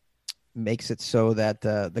basically makes it so that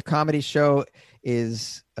the comedy show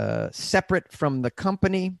is separate from the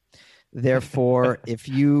company. Therefore, if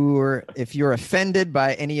you're offended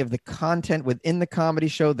by any of the content within the comedy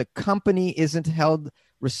show, the company isn't held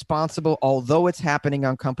responsible, although it's happening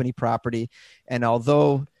on company property, and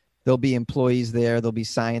although there'll be employees there, there'll be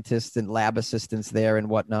scientists and lab assistants there and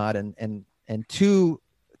whatnot, and two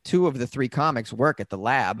of the three comics work at the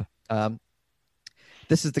lab.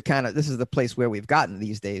 This is the place where we've gotten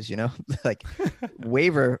these days, like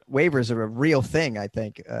waivers are a real thing, I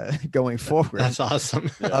think, going forward. That's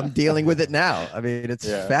awesome. I'm dealing with it now. I mean, it's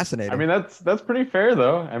fascinating. I mean, that's pretty fair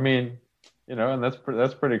though. I mean, and that's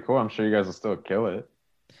pretty cool. I'm sure you guys will still kill it.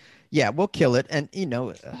 Yeah, we'll kill it. And,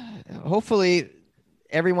 hopefully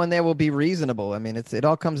everyone there will be reasonable. I mean, it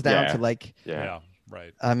all comes down to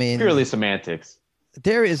right. I mean, purely semantics.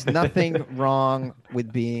 There is nothing wrong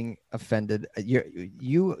with being offended.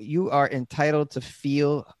 You are entitled to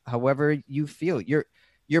feel however you feel.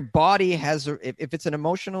 Your body has, if it's an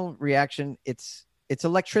emotional reaction, it's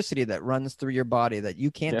electricity that runs through your body that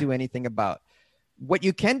you can't do anything about. What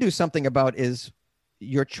you can do something about is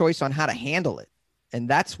your choice on how to handle it. And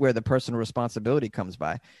that's where the personal responsibility comes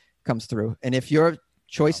through. And if your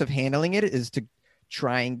choice of handling it is to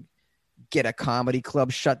try and get a comedy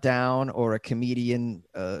club shut down, or a comedian's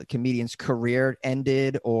career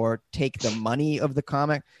ended, or take the money of the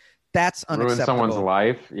comic, that's unacceptable. Ruin someone's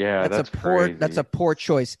life. Yeah, that's crazy. That's a poor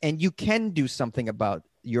choice. And you can do something about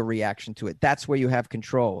your reaction to it. That's where you have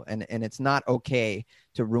control. And it's not okay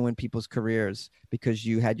to ruin people's careers because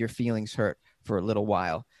you had your feelings hurt for a little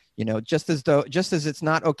while. Just as it's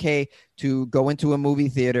not okay to go into a movie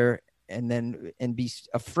theater and be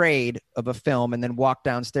afraid of a film and then walk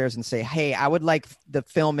downstairs and say, hey, I would like the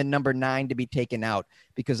film in number 9 to be taken out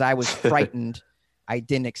because I was frightened. I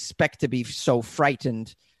didn't expect to be so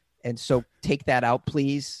frightened. And so take that out,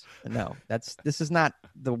 please. No, this is not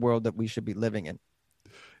the world that we should be living in.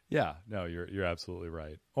 Yeah, no, you're absolutely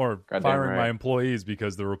right. Or firing my employees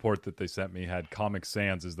because the report that they sent me had Comic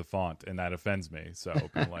Sans as the font, and that offends me. So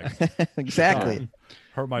I'm like, exactly,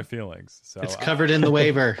 hurt my feelings. So it's covered in the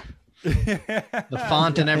waiver. The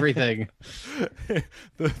font and everything.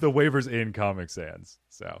 the waiver's in Comic Sans.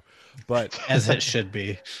 So, but as it should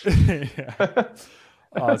be.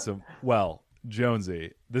 Awesome. Well,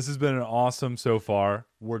 Jonesy, this has been an awesome so far.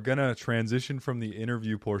 We're going to transition from the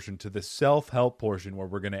interview portion to the self-help portion where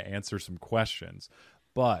we're going to answer some questions.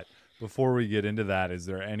 But before we get into that, is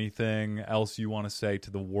there anything else you want to say to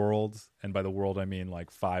the world? And by the world, I mean like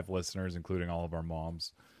 5 listeners, including all of our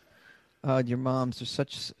moms. Your moms are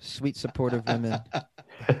such sweet, supportive women.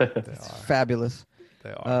 It's fabulous.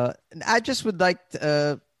 They are. I just would like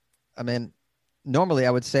to, I mean, normally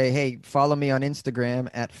I would say, hey, follow me on Instagram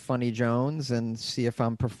at Funny Jones and see if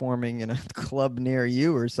I'm performing in a club near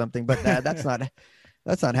you or something. But that's not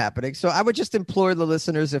happening. So I would just implore the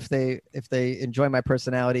listeners, if they enjoy my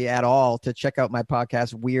personality at all, to check out my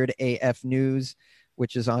podcast, Weird AF News,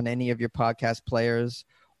 which is on any of your podcast players.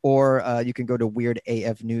 Or you can go to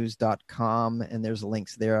weirdafnews.com, and there's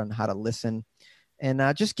links there on how to listen. And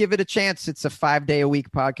just give it a chance. It's a 5-day-a-week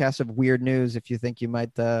podcast of weird news. If you think you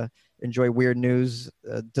might enjoy weird news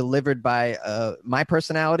delivered by my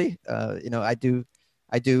personality, I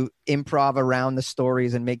do improv around the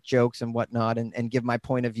stories and make jokes and whatnot, and give my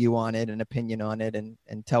point of view on it and opinion on it, and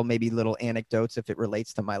tell maybe little anecdotes if it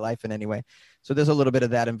relates to my life in any way. So there's a little bit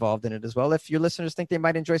of that involved in it as well. If your listeners think they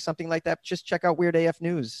might enjoy something like that, just check out Weird AF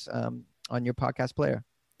News on your podcast player.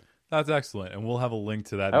 That's excellent. And we'll have a link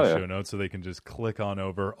to that in the show notes so they can just click on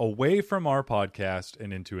over away from our podcast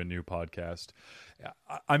and into a new podcast.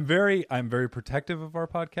 I'm very protective of our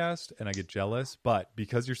podcast, and I get jealous, but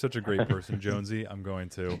because you're such a great person, Jonesy, I'm going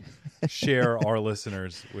to share our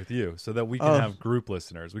listeners with you so that we can have group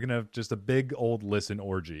listeners. We can have just a big old listen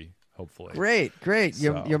orgy, hopefully. Great.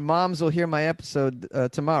 So. Your moms will hear my episode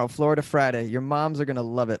tomorrow, Florida Friday. Your moms are going to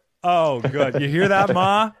love it. Oh, good. You hear that,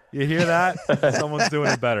 Ma? You hear that? Someone's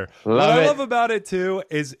doing it better. What I love about it, too,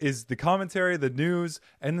 is the commentary, the news,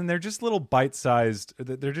 and then they're just little bite-sized,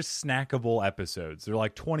 they're just snackable episodes. They're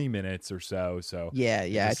like 20 minutes or so.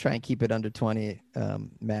 Yeah, I try and keep it under 20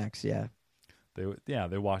 max, yeah.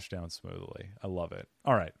 They wash down smoothly. I love it.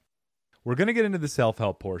 All right. We're going to get into the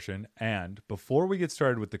self-help portion, and before we get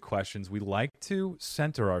started with the questions, we like to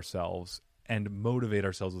center ourselves and motivate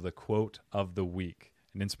ourselves with a quote of the week.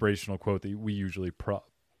 An inspirational quote that we usually pluck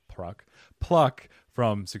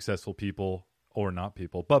from successful people or not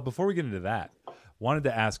people. But before we get into that, wanted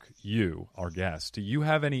to ask you, our guest, do you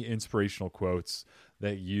have any inspirational quotes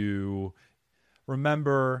that you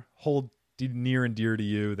remember, hold near and dear to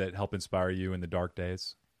you, that help inspire you in the dark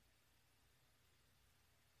days?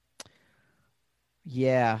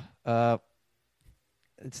 Yeah.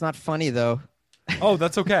 It's not funny, though. Oh,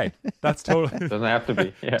 that's okay. That's totally... Doesn't have to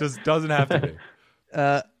be. Yeah. Just doesn't have to be.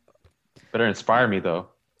 Better inspire me, though.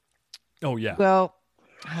 Oh, yeah. Well,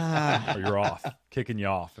 or you're off. Kicking you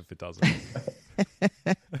off if it doesn't.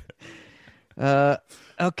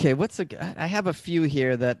 Okay, I have a few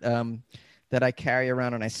here that I carry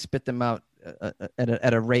around, and I spit them out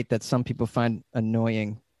at a rate that some people find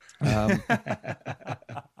annoying. Try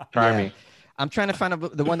me. I'm trying to find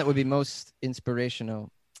the one that would be most inspirational.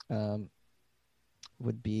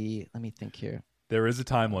 Would be, let me think here. There is a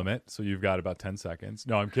time limit, so you've got about 10 seconds.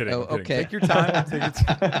 No, I'm kidding. Oh, I'm kidding. okay. Take your time.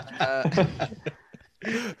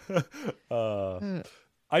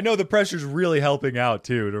 I know the pressure's really helping out,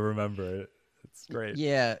 too, to remember it. It's great.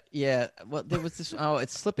 Yeah. Well, there was this,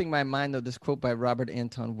 it's slipping my mind, though, this quote by Robert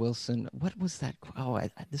Anton Wilson. What was that?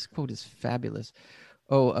 This quote is fabulous.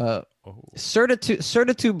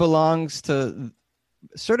 Certitude belongs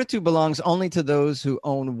only to those who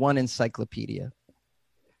own one encyclopedia.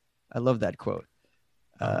 I love that quote.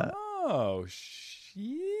 Oh, shit.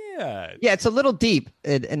 Yeah, it's a little deep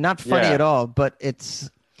and not funny at all, but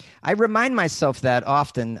I remind myself that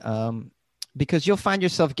often because you'll find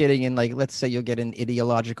yourself getting in, like, let's say you'll get in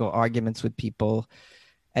ideological arguments with people,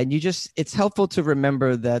 and it's helpful to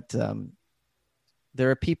remember that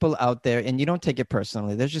there are people out there, and you don't take it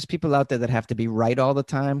personally. There's just people out there that have to be right all the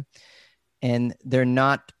time, and they're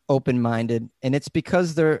not open-minded, and it's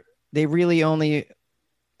because they really only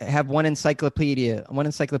have one encyclopedia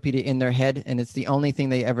in their head, and it's the only thing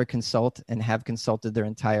they ever consult and have consulted their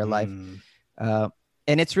entire life.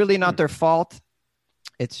 And it's really not their fault.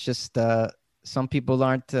 It's just some people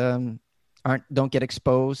don't get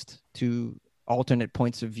exposed to alternate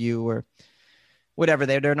points of view or whatever.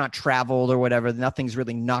 They're not traveled or whatever. Nothing's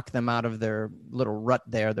really knocked them out of their little rut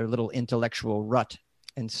there, their little intellectual rut.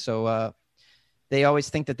 And so they always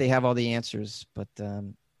think that they have all the answers, but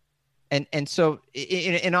And so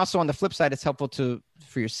also on the flip side, it's helpful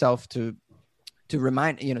for yourself to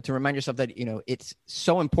remind yourself that, it's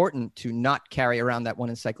so important to not carry around that one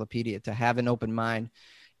encyclopedia, to have an open mind.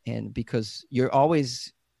 And because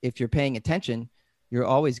if you're paying attention, you're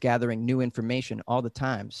always gathering new information all the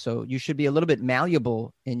time. So you should be a little bit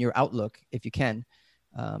malleable in your outlook if you can.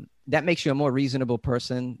 That makes you a more reasonable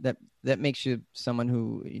person. That makes you someone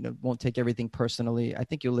who, won't take everything personally. I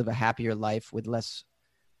think you'll live a happier life with less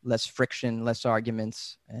friction, less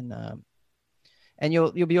arguments, and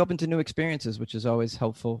you'll be open to new experiences, which is always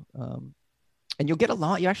helpful. And you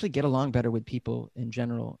actually get along better with people in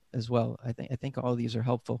general as well. I think all of these are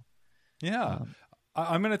helpful. Yeah.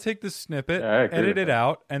 I'm going to take this snippet, Yeah, edit it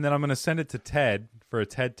out, and then I'm going to send it to Ted for a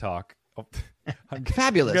TED Talk. Oh,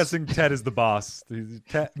 Fabulous. I'm guessing Ted is the boss.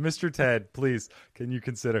 Mr. Ted, please, can you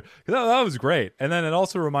consider? That was great. And then it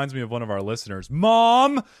also reminds me of one of our listeners.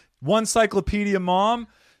 Mom! One Encyclopedia Mom.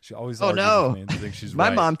 She always argues with me and thinks she's My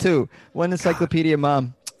right. mom, too. One Encyclopedia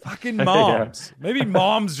Mom. Fucking moms. Maybe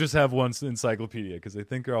moms just have one encyclopedia because they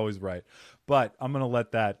think they're always right. But I'm going to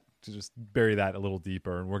let that to just bury that a little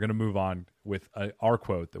deeper, and we're going to move on with our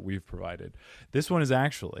quote that we've provided. This one is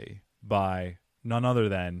actually by none other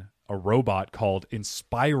than a robot called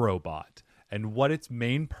Inspirobot. And what its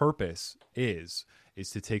main purpose is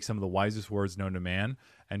to take some of the wisest words known to man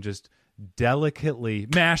and just delicately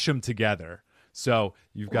mash them together. So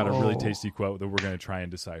you've got a really tasty quote that we're going to try and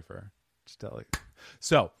decipher. Just delicate.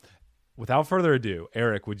 So, without further ado,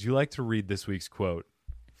 Eric, would you like to read this week's quote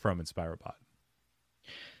from Inspirobot?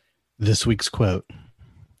 This week's quote.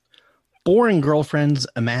 Boring girlfriends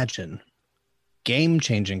imagine.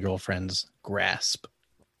 Game-changing girlfriends grasp.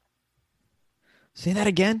 Say that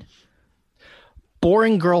again.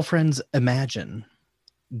 Boring girlfriends imagine.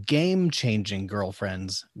 Game-changing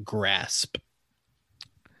girlfriends grasp.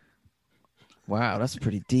 Wow, that's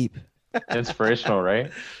pretty deep. Inspirational,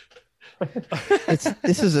 right?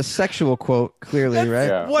 This is a sexual quote, clearly, right?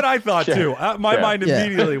 Yeah. What I thought too. My mind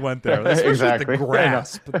immediately went there. Especially Exactly. with the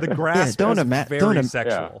grasp. The grasp don't is ima- very don't im-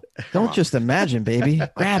 sexual. Don't just imagine, baby.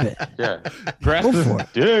 Grab it. Yeah. Grasp Go his for it.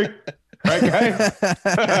 dick. Right, guys?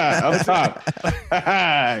 Up top.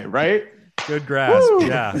 Right? Good grasp. Woo!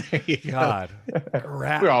 Yeah. There you go. God.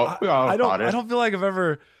 Grasp. We all I thought it. don't feel like I've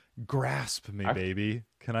ever grasped me, baby.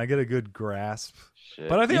 Can I get a good grasp? Shit.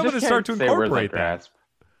 But I think You I'm just gonna start can't to say words like incorporate that. grasp.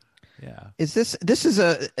 Yeah. Is this is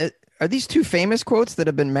are these two famous quotes that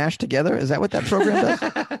have been mashed together? Is that what that program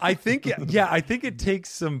does? I think I think it takes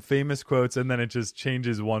some famous quotes and then it just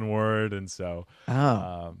changes one word, and so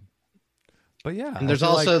Oh. but yeah. And there's I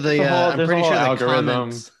feel also like- the whole- I'm there's a pretty whole sure the algorithm.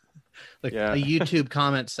 comments, Yeah. the YouTube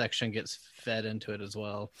comment section gets fed into it as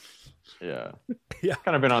well. Yeah. Yeah.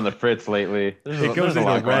 Kind of been on the fritz lately. It goes There's a into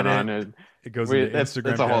lot going Reddit. on. And it goes we, into it's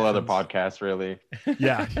Instagram. a whole other captions. podcast, really.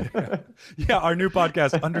 Yeah. Yeah, our new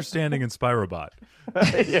podcast, Understanding Inspirobot.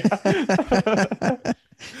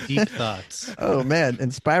 Deep thoughts. Oh man,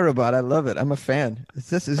 Inspirobot, I love it. I'm a fan. Is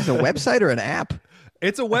this a website or an app?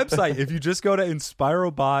 It's a website. If you just go to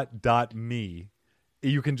inspirobot.me,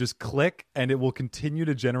 you can just click and it will continue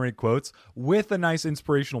to generate quotes with a nice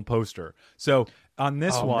inspirational poster. So on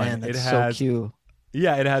this one, man, it that's has so cute.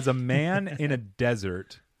 Yeah, it has a man in a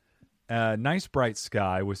desert, a nice bright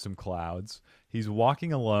sky with some clouds. He's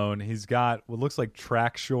walking alone. He's got what looks like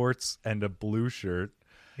track shorts and a blue shirt.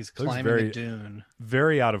 He's Looks climbing very- a dune.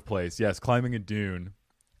 Very out of place. Yes, climbing a dune.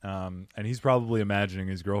 And he's probably imagining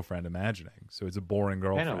his girlfriend imagining. So it's a boring And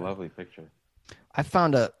girlfriend. a lovely picture. I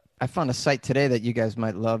found a site today that you guys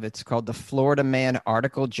might love. It's called the Florida Man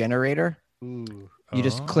Article Generator. Ooh. You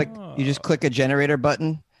just click a generator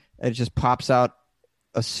button. It just pops out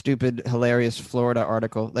a stupid, hilarious Florida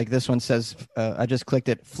article. Like this one says, I just clicked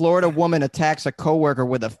it. Florida woman attacks a coworker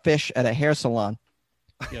with a fish at a hair salon.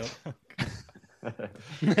 Yep.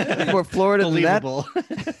 More Florida than that. Believable.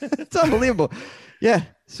 It's unbelievable. Yeah.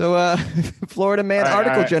 So Florida Man All right,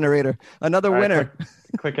 Article all right. Generator. Another All right, winner.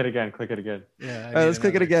 click it again. Click it again. Yeah. All right, let's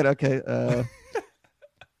click it again. Okay.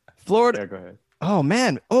 Florida. Yeah, go ahead. Oh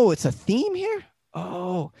man. Oh, it's a theme here.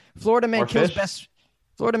 Oh, Florida man More kills fish? best.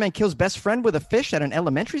 Florida man kills best friend with a fish at an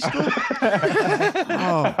elementary school.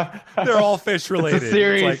 Oh, They're all fish related. It's a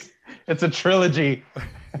series. It's It's a trilogy.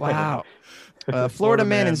 wow. Florida Florida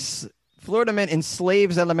man man. Florida man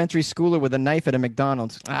enslaves elementary schooler with a knife at a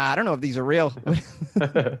McDonald's. I don't know if these are real.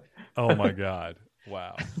 oh my God.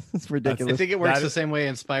 Wow. It's I ridiculous. think it works That the is- same way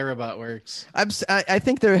Inspirobot works. I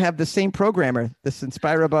think they have the same programmer, this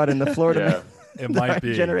Inspirobot and the Florida man. It might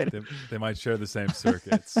be. Generator. They might share the same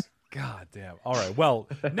circuits. God damn. All right. Well,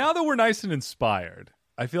 now that we're nice and inspired,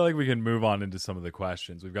 I feel like we can move on into some of the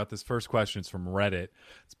questions. We've got this first question. It's from Reddit.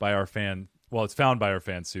 It's by our fan. Well, it's found by our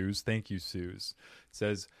fan, Suze. Thank you, Suze. It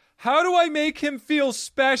says, how do I make him feel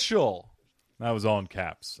special? That was all in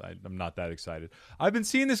caps. I'm not that excited. I've been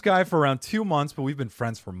seeing this guy for around 2 months, but we've been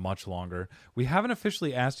friends for much longer. We haven't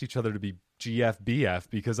officially asked each other to be GFBF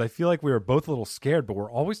because I feel like we were both a little scared, but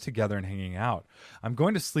we're always together and hanging out. I'm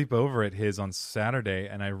going to sleep over at his on Saturday,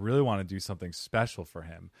 and I really want to do something special for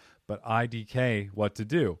him. But IDK, what to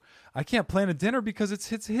do? I can't plan a dinner because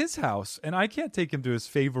it's his house, and I can't take him to his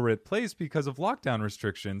favorite place because of lockdown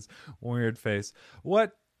restrictions. Weird face.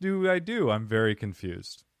 What do I do? I'm very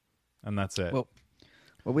confused. And that's it. Well,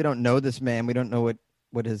 we don't know this man. We don't know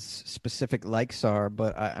what his specific likes are.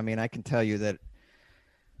 But I mean, I can tell you that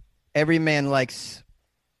every man likes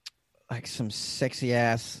like some sexy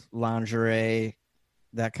ass lingerie,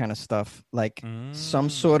 that kind of stuff. Like some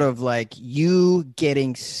sort of like you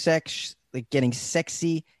getting getting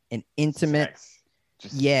sexy and intimate.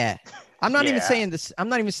 Yeah. I'm not even saying this. I'm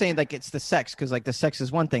not even saying like it's the sex, because like the sex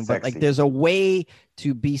is one thing, but like there's a way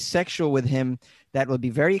to be sexual with him that would be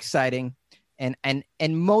very exciting. And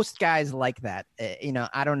most guys like that. You know,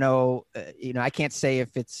 I don't know. You know, I can't say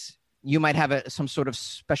if it's, you might have some sort of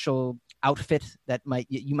special outfit that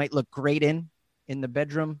you might look great in the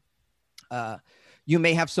bedroom. You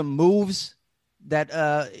may have some moves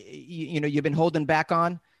that you've been holding back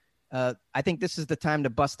on. I think this is the time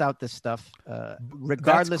to bust out this stuff,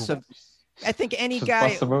 regardless of. I think any guy,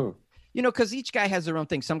 bust a move. You know, because each guy has their own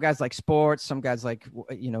thing. Some guys like sports. Some guys like,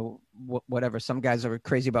 whatever. Some guys are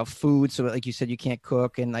crazy about food. So like you said, you can't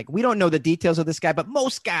cook. And like, we don't know the details of this guy, but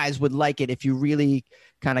most guys would like it if you really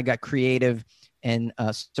kind of got creative and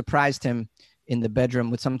surprised him in the bedroom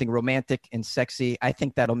with something romantic and sexy. I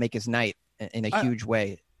think that'll make his night in a huge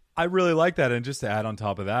way. I really like that. And just to add on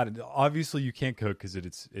top of that, obviously you can't cook because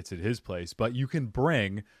it's at his place, but you can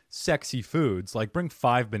bring sexy foods, like bring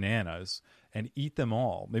 5 bananas and eat them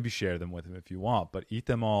all. Maybe share them with him if you want, but eat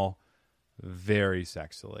them all very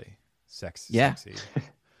sexily. Sexy.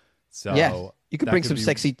 So yeah, you could bring some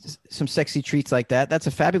sexy treats like that. That's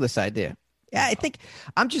a fabulous idea. Yeah, I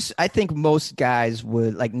think most guys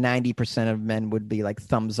would, like 90% of men would be like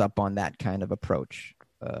thumbs up on that kind of approach.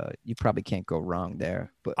 You probably can't go wrong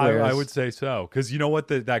there. But I would say so, because you know what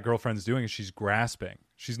that girlfriend's doing is she's grasping.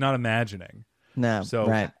 She's not imagining. No, so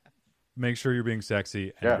right. Make sure you're being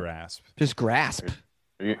sexy and grasp. Just grasp.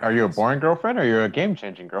 Are you a boring girlfriend or are you a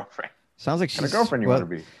game-changing girlfriend? Sounds like she's a girlfriend you want to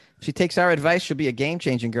be. If she takes our advice, she'll be a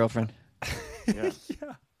game-changing girlfriend. Yeah.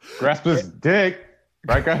 Grasp his dick.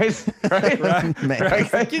 Right, guys? Right?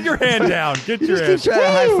 Right, guys? Get your hand down. Get your hand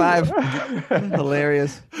down. High five.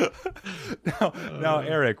 Hilarious. Now,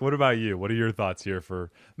 Eric, what about you? What are your thoughts here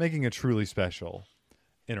for making a truly special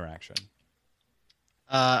interaction?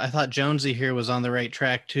 I thought Jonesy here was on the right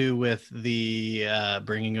track too with the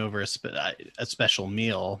bringing over a special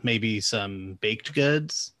meal, maybe some baked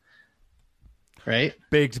goods, right?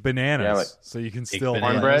 Baked bananas, so you can still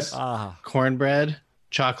cornbread. Cornbread,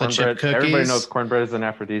 chocolate chip cookies. Everybody knows cornbread is an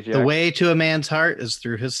aphrodisiac. The way to a man's heart is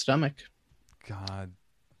through his stomach. God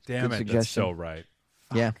damn it, that's so right.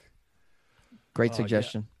 Fuck. Yeah, great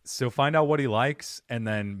suggestion. Yeah. So find out what he likes and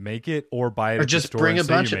then make it or buy it. Or just bring a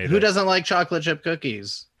bunch of. Who doesn't like chocolate chip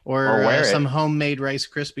cookies or some homemade Rice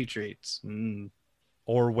Krispie treats?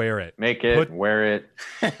 Or wear it. Make it. Wear it.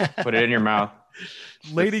 Put it in your mouth.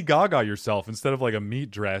 Lady Gaga yourself. Instead of like a meat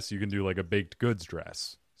dress, you can do like a baked goods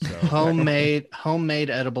dress. So. homemade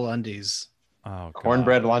edible undies. Oh, God.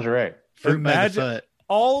 Cornbread lingerie. Fruit by the foot.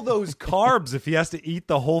 All those carbs if he has to eat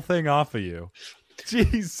the whole thing off of you.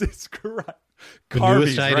 Jesus Christ. The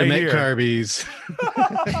newest item at Carby's.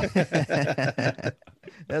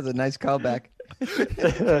 That's a nice callback.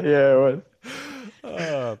 Yeah, it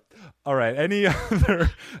was. All right.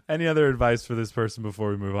 Any other advice for this person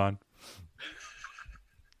before we move on?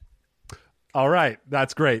 All right.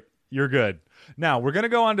 That's great. You're good. Now, we're going to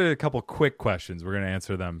go on to a couple quick questions. We're going to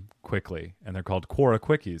answer them quickly, and they're called Quora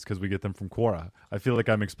Quickies because we get them from Quora. I feel like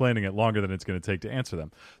I'm explaining it longer than it's going to take to answer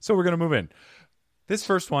them. So we're going to move in. This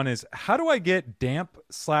first one is, how do I get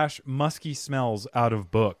damp/musky smells out of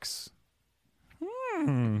books?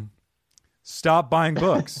 Stop buying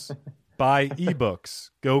books. Buy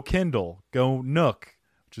ebooks. Go Kindle. Go Nook,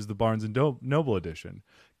 which is the Barnes & Noble edition,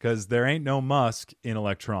 because there ain't no musk in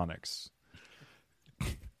electronics.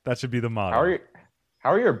 That should be the motto.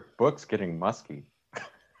 How are your books getting musky?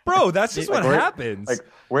 Bro, that's just what happens. Like,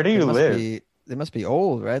 where do you live? They must be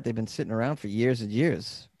old, right? They've been sitting around for years and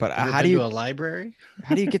years. But how do you a library?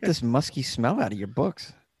 How do you get this musky smell out of your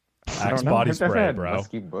books? Axe body spray, bro.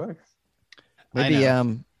 Musky books. Maybe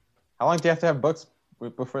how long do you have to have books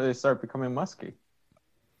before they start becoming musky?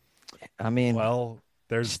 I mean, well,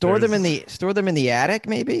 store them in the attic,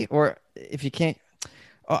 maybe, or if you can't.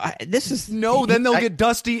 Then they'll get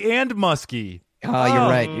dusty and musky. Oh, you're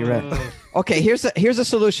right. You're right. Okay, here's a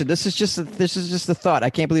solution. This is just a thought. I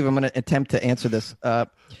can't believe I'm going to attempt to answer this.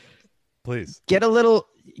 Please get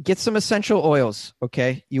some essential oils.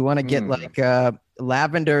 Okay, you want to get like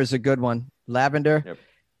lavender is a good one. Lavender,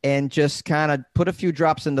 and just kind of put a few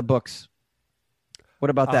drops in the books. What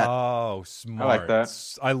about that? Oh, smart. I like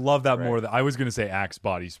that. I love that more. I was going to say Axe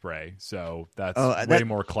body spray, so that's way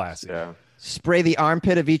more classy. Yeah. Spray the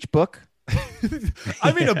armpit of each book.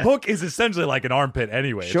 I mean, a book is essentially like an armpit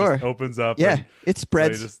anyway. Sure. It just opens up. Yeah, it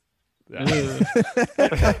spreads.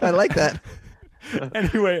 I like that.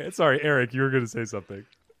 Anyway, sorry, Eric, you were going to say something.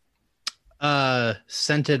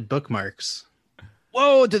 Scented bookmarks.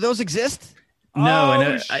 Whoa, do those exist? No, Oh,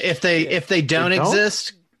 and if they don't They don't?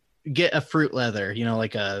 exist, get a fruit leather.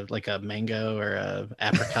 Like a mango or a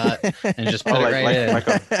apricot, and just put it right in. like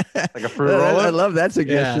a fruit roll I up. love that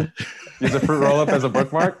suggestion. Use a fruit roll up as a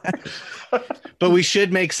bookmark. But we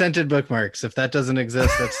should make scented bookmarks. If that doesn't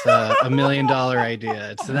exist, that's $1 million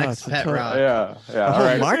idea. It's the next it's a pet total- rock. Yeah. A All whole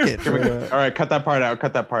right. market. All right. Cut that part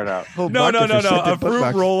out. Whole No. market for A scented fruit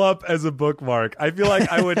bookmarks. roll up as a bookmark. I feel like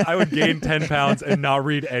I would gain 10 pounds and not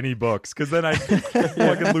read any books because then I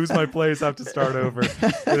fucking lose my place. I have to start over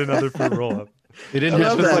with another fruit roll up. They didn't I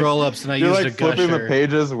have love fruit that. roll ups, and I You're used like a flipping gusher. the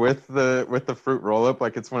pages with the fruit roll up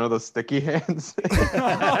like it's one of those sticky hands.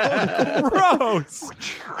 Oh, gross.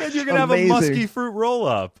 And you're gonna have a Amazing. musky fruit roll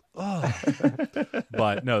up. Oh.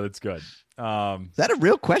 But no, that's good. Is that a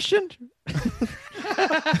real question?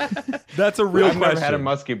 That's a real I've question. never had a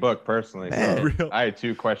musky book personally, Man. so I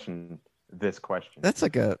too question this question. That's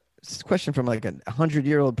like a question from like a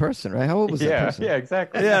 100-year-old person, right? How old was that person? Yeah,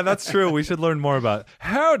 exactly. Yeah, that's true. We should learn more about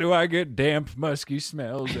how do I get damp, musky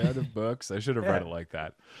smells out of books. I should have read it like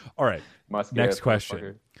that. All right. Musky Next ass question.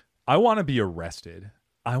 motherfucker. I want to be arrested.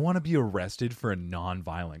 I want to be arrested for a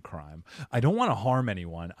non-violent crime. I don't want to harm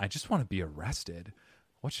anyone. I just want to be arrested.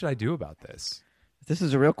 What should I do about this? This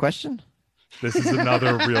is a real question? This is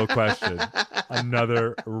another real question.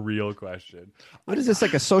 Another real question. What is this,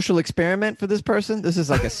 like a social experiment for this person? This is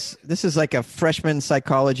like a freshman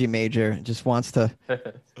psychology major just wants to.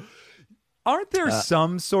 Aren't there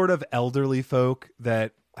some sort of elderly folk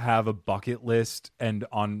that have a bucket list and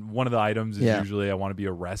on one of the items is usually I want to be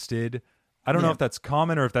arrested? I don't know if that's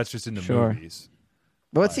common or if that's just in the Sure. movies.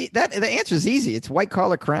 Well, see that the answer is easy. It's white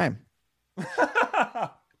collar crime.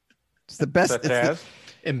 It's the best. Such It's the, as?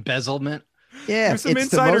 Embezzlement. yeah, Do some it's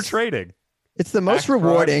the insider most, trading. It's the most Tax fraud.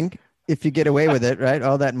 rewarding if you get away with it, right?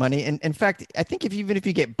 All that money. And in fact, I think even if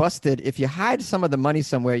you get busted, if you hide some of the money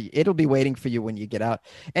somewhere, it'll be waiting for you when you get out.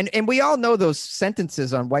 And we all know those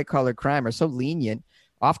sentences on white collar crime are so lenient.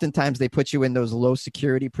 Oftentimes they put you in those low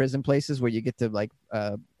security prison places where you get to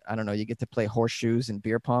you get to play horseshoes and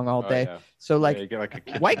beer pong all day. Yeah. So Yeah, like you get like a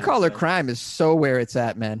kitchen white collar outside. crime is so where it's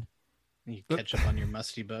at, man. You catch up on your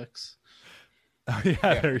musty books. Oh,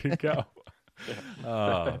 yeah, there you go.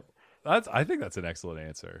 I think that's an excellent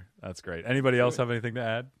answer. That's great. Anybody else have anything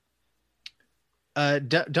to add?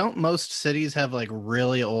 Don't most cities have like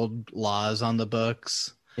really old laws on the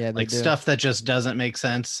books? Yeah, they Like do. stuff that just doesn't make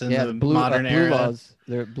sense in Yeah, the blue modern blue era. laws.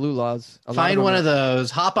 They're blue laws. A lot Find them one are- of those,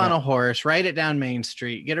 hop on Yeah. a horse, ride it down Main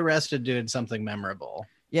Street, get arrested doing something memorable.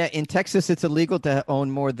 Yeah, in Texas, it's illegal to own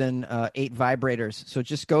more than 8 vibrators. So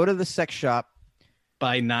just go to the sex shop.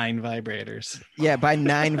 Buy 9 vibrators. Yeah, buy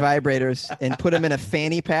 9 vibrators and put them in a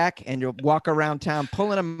fanny pack, and you'll walk around town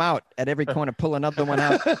pulling them out at every corner. Pull another one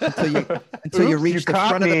out until you Oops, reach you the caught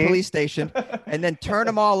front of the me. police station, and then turn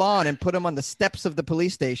them all on and put them on the steps of the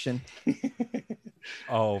police station.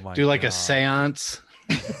 Oh my! Do like God. a seance.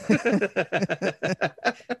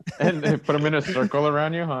 And they put them in a circle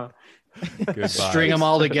around you, huh? Goodbye. String them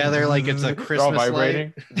all together like it's a They're all Christmas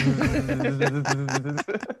light. vibrating.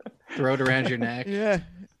 Throw it around your neck. Yeah,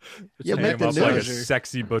 you Hang make them the up like a news.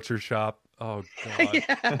 sexy butcher shop. Oh God!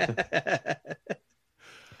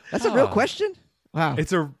 That's a real Oh. question. Wow,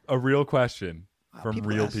 It's a real question from people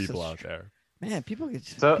real ask people such- out there. man, people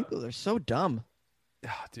So- are so dumb.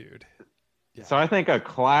 Ah, dude. So I think a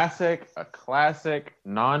classic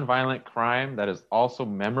non-violent crime that is also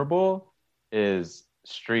memorable is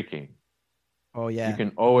streaking. Oh yeah, You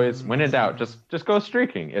can always, when in doubt, just go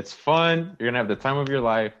streaking. It's fun. You're gonna have the time of your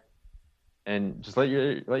life, and just let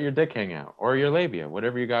your dick hang out or your labia,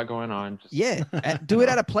 whatever you got going on. Just, yeah. Do it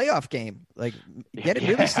at a playoff game. Like get it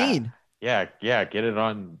really Yeah. seen. yeah, get it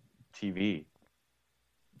on TV.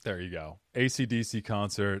 There you go. AC/DC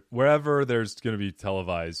concert, wherever there's going to be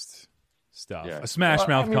televised stuff. Yeah. A Smash Well, I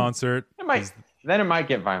Mouth mean, concert. It might then it might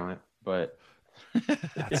get violent, but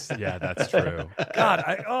That's true.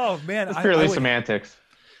 God, oh man, it's I purely would- semantics.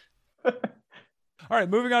 All right,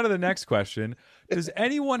 moving on to the next question. Does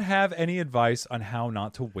anyone have any advice on how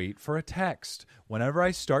not to wait for a text? Whenever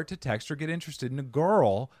I start to text or get interested in a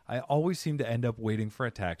girl, I always seem to end up waiting for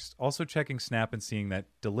a text. Also checking Snap and seeing that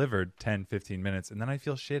delivered 10, 15 minutes, and then I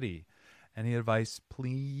feel shitty. Any advice,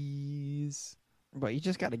 please? But you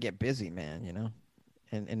just got to get busy, man. You know,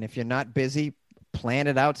 and if you're not busy, plan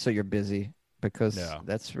it out so you're busy, because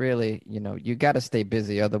that's really, you got to stay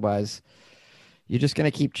busy. Otherwise, you're just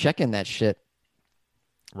gonna keep checking that shit.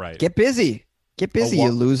 Right. Get busy, you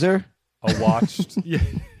loser. A watched. yeah.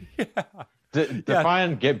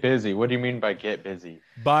 Define get busy. What do you mean by get busy?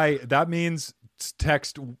 That means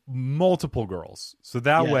text multiple girls. So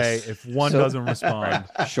that way, if one doesn't respond,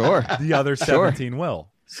 sure, the other 17 will.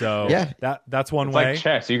 So that's one way. Like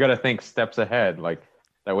chess. You got to think steps ahead. Like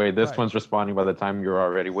that way, this one's responding by the time you're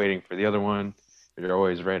already waiting for the other one. You're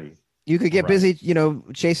always ready. You could get busy,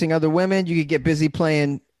 chasing other women. You could get busy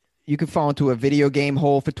playing. You could fall into a video game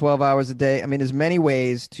hole for 12 hours a day. I mean, there's many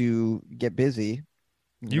ways to get busy.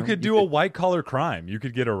 You could do a white collar crime. You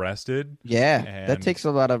could get arrested. Yeah, that takes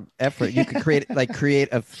a lot of effort. You could create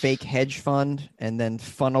a fake hedge fund and then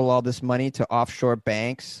funnel all this money to offshore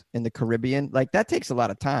banks in the Caribbean. Like that takes a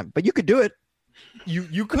lot of time, but you could do it.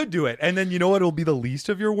 You could do it. And then you know what will be the least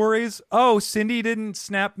of your worries? Oh, Cindy didn't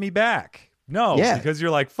snap me back. No, because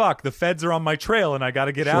you're like, fuck, the feds are on my trail and I got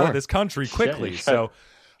to get out of this country quickly. So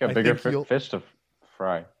you got bigger fish to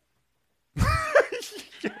fry.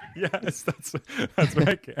 Yes, that's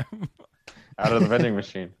right, Cam. Out of the vending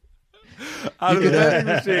machine. Out of the vending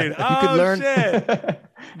machine. Oh, you could learn, shit.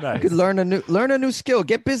 Nice. You could learn a new skill.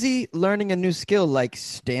 Get busy learning a new skill, like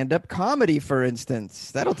stand-up comedy, for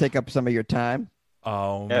instance. That'll take up some of your time.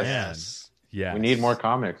 Oh, yes. Man. Yeah. We need more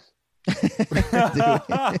comics. We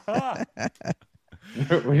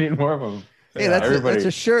need more of them. Hey, that's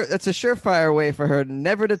a surefire way for her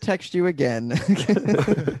never to text you again.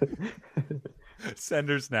 Send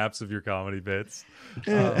her snaps of your comedy bits.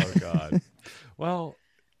 Oh, God. Well,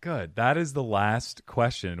 good. That is the last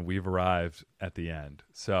question. We've arrived at the end.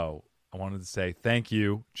 So I wanted to say thank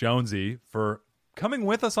you, Jonesy, for coming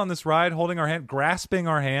with us on this ride, holding our hand, grasping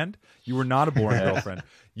our hand. You were not a boring girlfriend.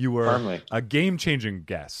 You were a game-changing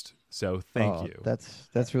guest. So thank you.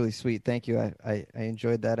 That's really sweet. Thank you. I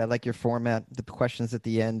enjoyed that. I like your format, the questions at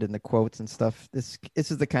the end and the quotes and stuff. This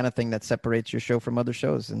is the kind of thing that separates your show from other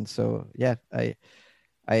shows. And so, yeah, I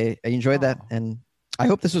enjoyed that. And I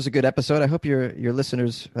hope this was a good episode. I hope your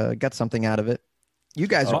listeners got something out of it. You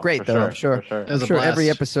guys are great, though. I'm sure. I'm sure every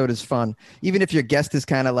episode is fun. Even if your guest is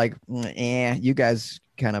kind of like, you guys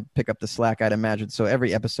kind of pick up the slack, I'd imagine. So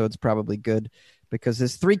every episode's probably good. Because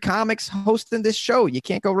there's 3 comics hosting this show. You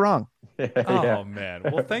can't go wrong. Oh, man.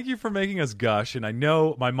 Well, thank you for making us gush. And I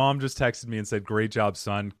know my mom just texted me and said, great job,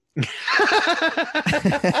 son. I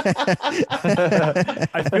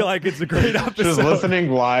feel like it's a great episode. She's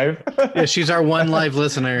listening live. Yeah, she's our one live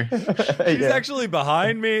listener. She's actually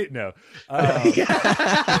behind me. No. Oh,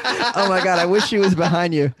 my God. I wish she was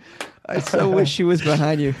behind you. I so wish she was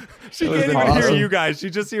behind you. She can't even hear you guys. She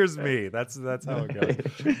just hears me. That's how it goes.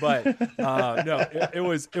 But no, it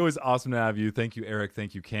was awesome to have you. Thank you, Eric.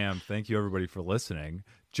 Thank you, Cam. Thank you, everybody, for listening.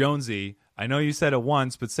 Jonesy, I know you said it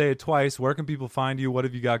once, but say it twice. Where can people find you? What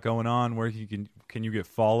have you got going on? Where can you get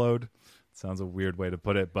followed? Sounds a weird way to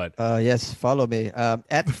put it, but yes, follow me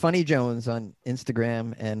at Funny Jones on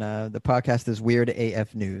Instagram, and the podcast is Weird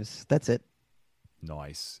AF News. That's it.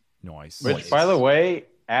 Nice. Which, by the way,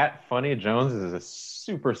 at Funny Jones is a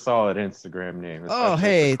super solid Instagram name. Oh,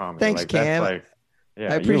 hey, thanks, Cam. I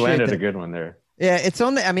appreciate you landed a good one there. Yeah, it's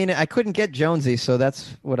only. I mean, I couldn't get Jonesy, so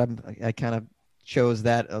that's what I kind of chose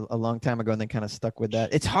that a long time ago, and then kind of stuck with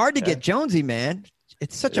that. It's hard to get Jonesy, man.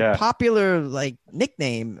 It's such a popular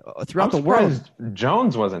nickname throughout the world.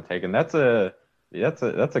 Jones wasn't taken. That's a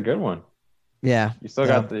good one. Yeah, you still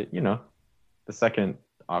got the second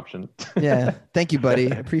option. Yeah, thank you,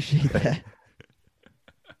 buddy. I appreciate that.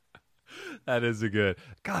 That is a good.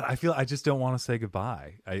 God, I just don't want to say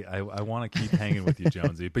goodbye. I want to keep hanging with you,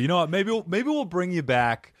 Jonesy. But you know what? Maybe we'll bring you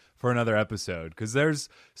back for another episode, because there's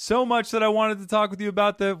so much that I wanted to talk with you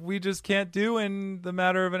about that we just can't do in the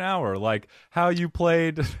matter of an hour. Like how you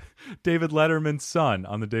played David Letterman's son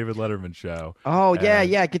on the David Letterman show. Oh,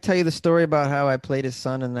 yeah. I could tell you the story about how I played his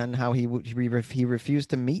son, and then how he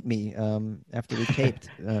refused to meet me after we taped.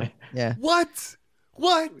 Yeah. What?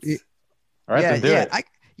 All right,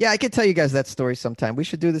 I could tell you guys that story sometime. We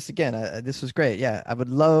should do this again. This was great. Yeah, I would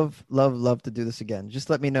love to do this again. Just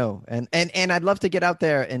let me know. And I'd love to get out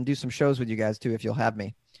there and do some shows with you guys too, if you'll have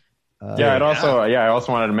me. I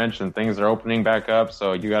also wanted to mention things are opening back up,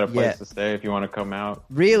 so you got a place to stay if you want to come out.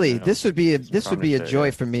 Really, this would be a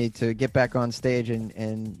joy for me to get back on stage,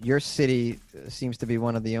 and your city seems to be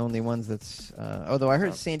one of the only ones that's. Although I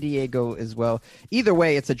heard San Diego as well. Either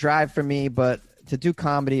way, it's a drive for me, but to do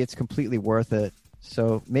comedy, it's completely worth it.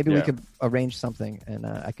 So maybe we could arrange something, and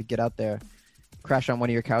I could get out there, crash on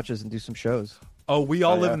one of your couches, and do some shows. Oh, we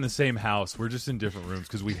all live in the same house. We're just in different rooms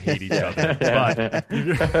because we hate each other. But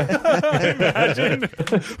imagine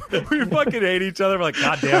we fucking hate each other. We're like,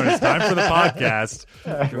 God damn it, it's time for the podcast.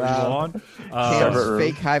 Wow. On?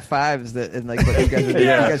 Fake high fives that and like what you guys are doing. You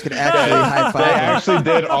guys could actually high five. They actually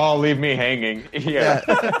did all leave me hanging. Yeah.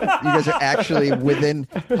 You guys are actually within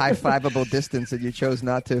high fiveable distance, and you chose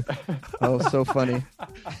not to. Oh, so funny.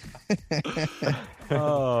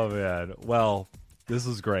 Oh man. Well, this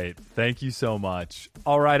was great. Thank you so much.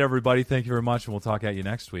 All right, everybody. Thank you very much, and we'll talk at you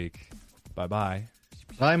next week. Bye-bye.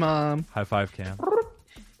 Bye, Mom. High five, Cam.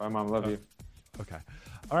 Bye, Mom. Love you. Okay.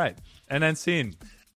 All right. And then scene.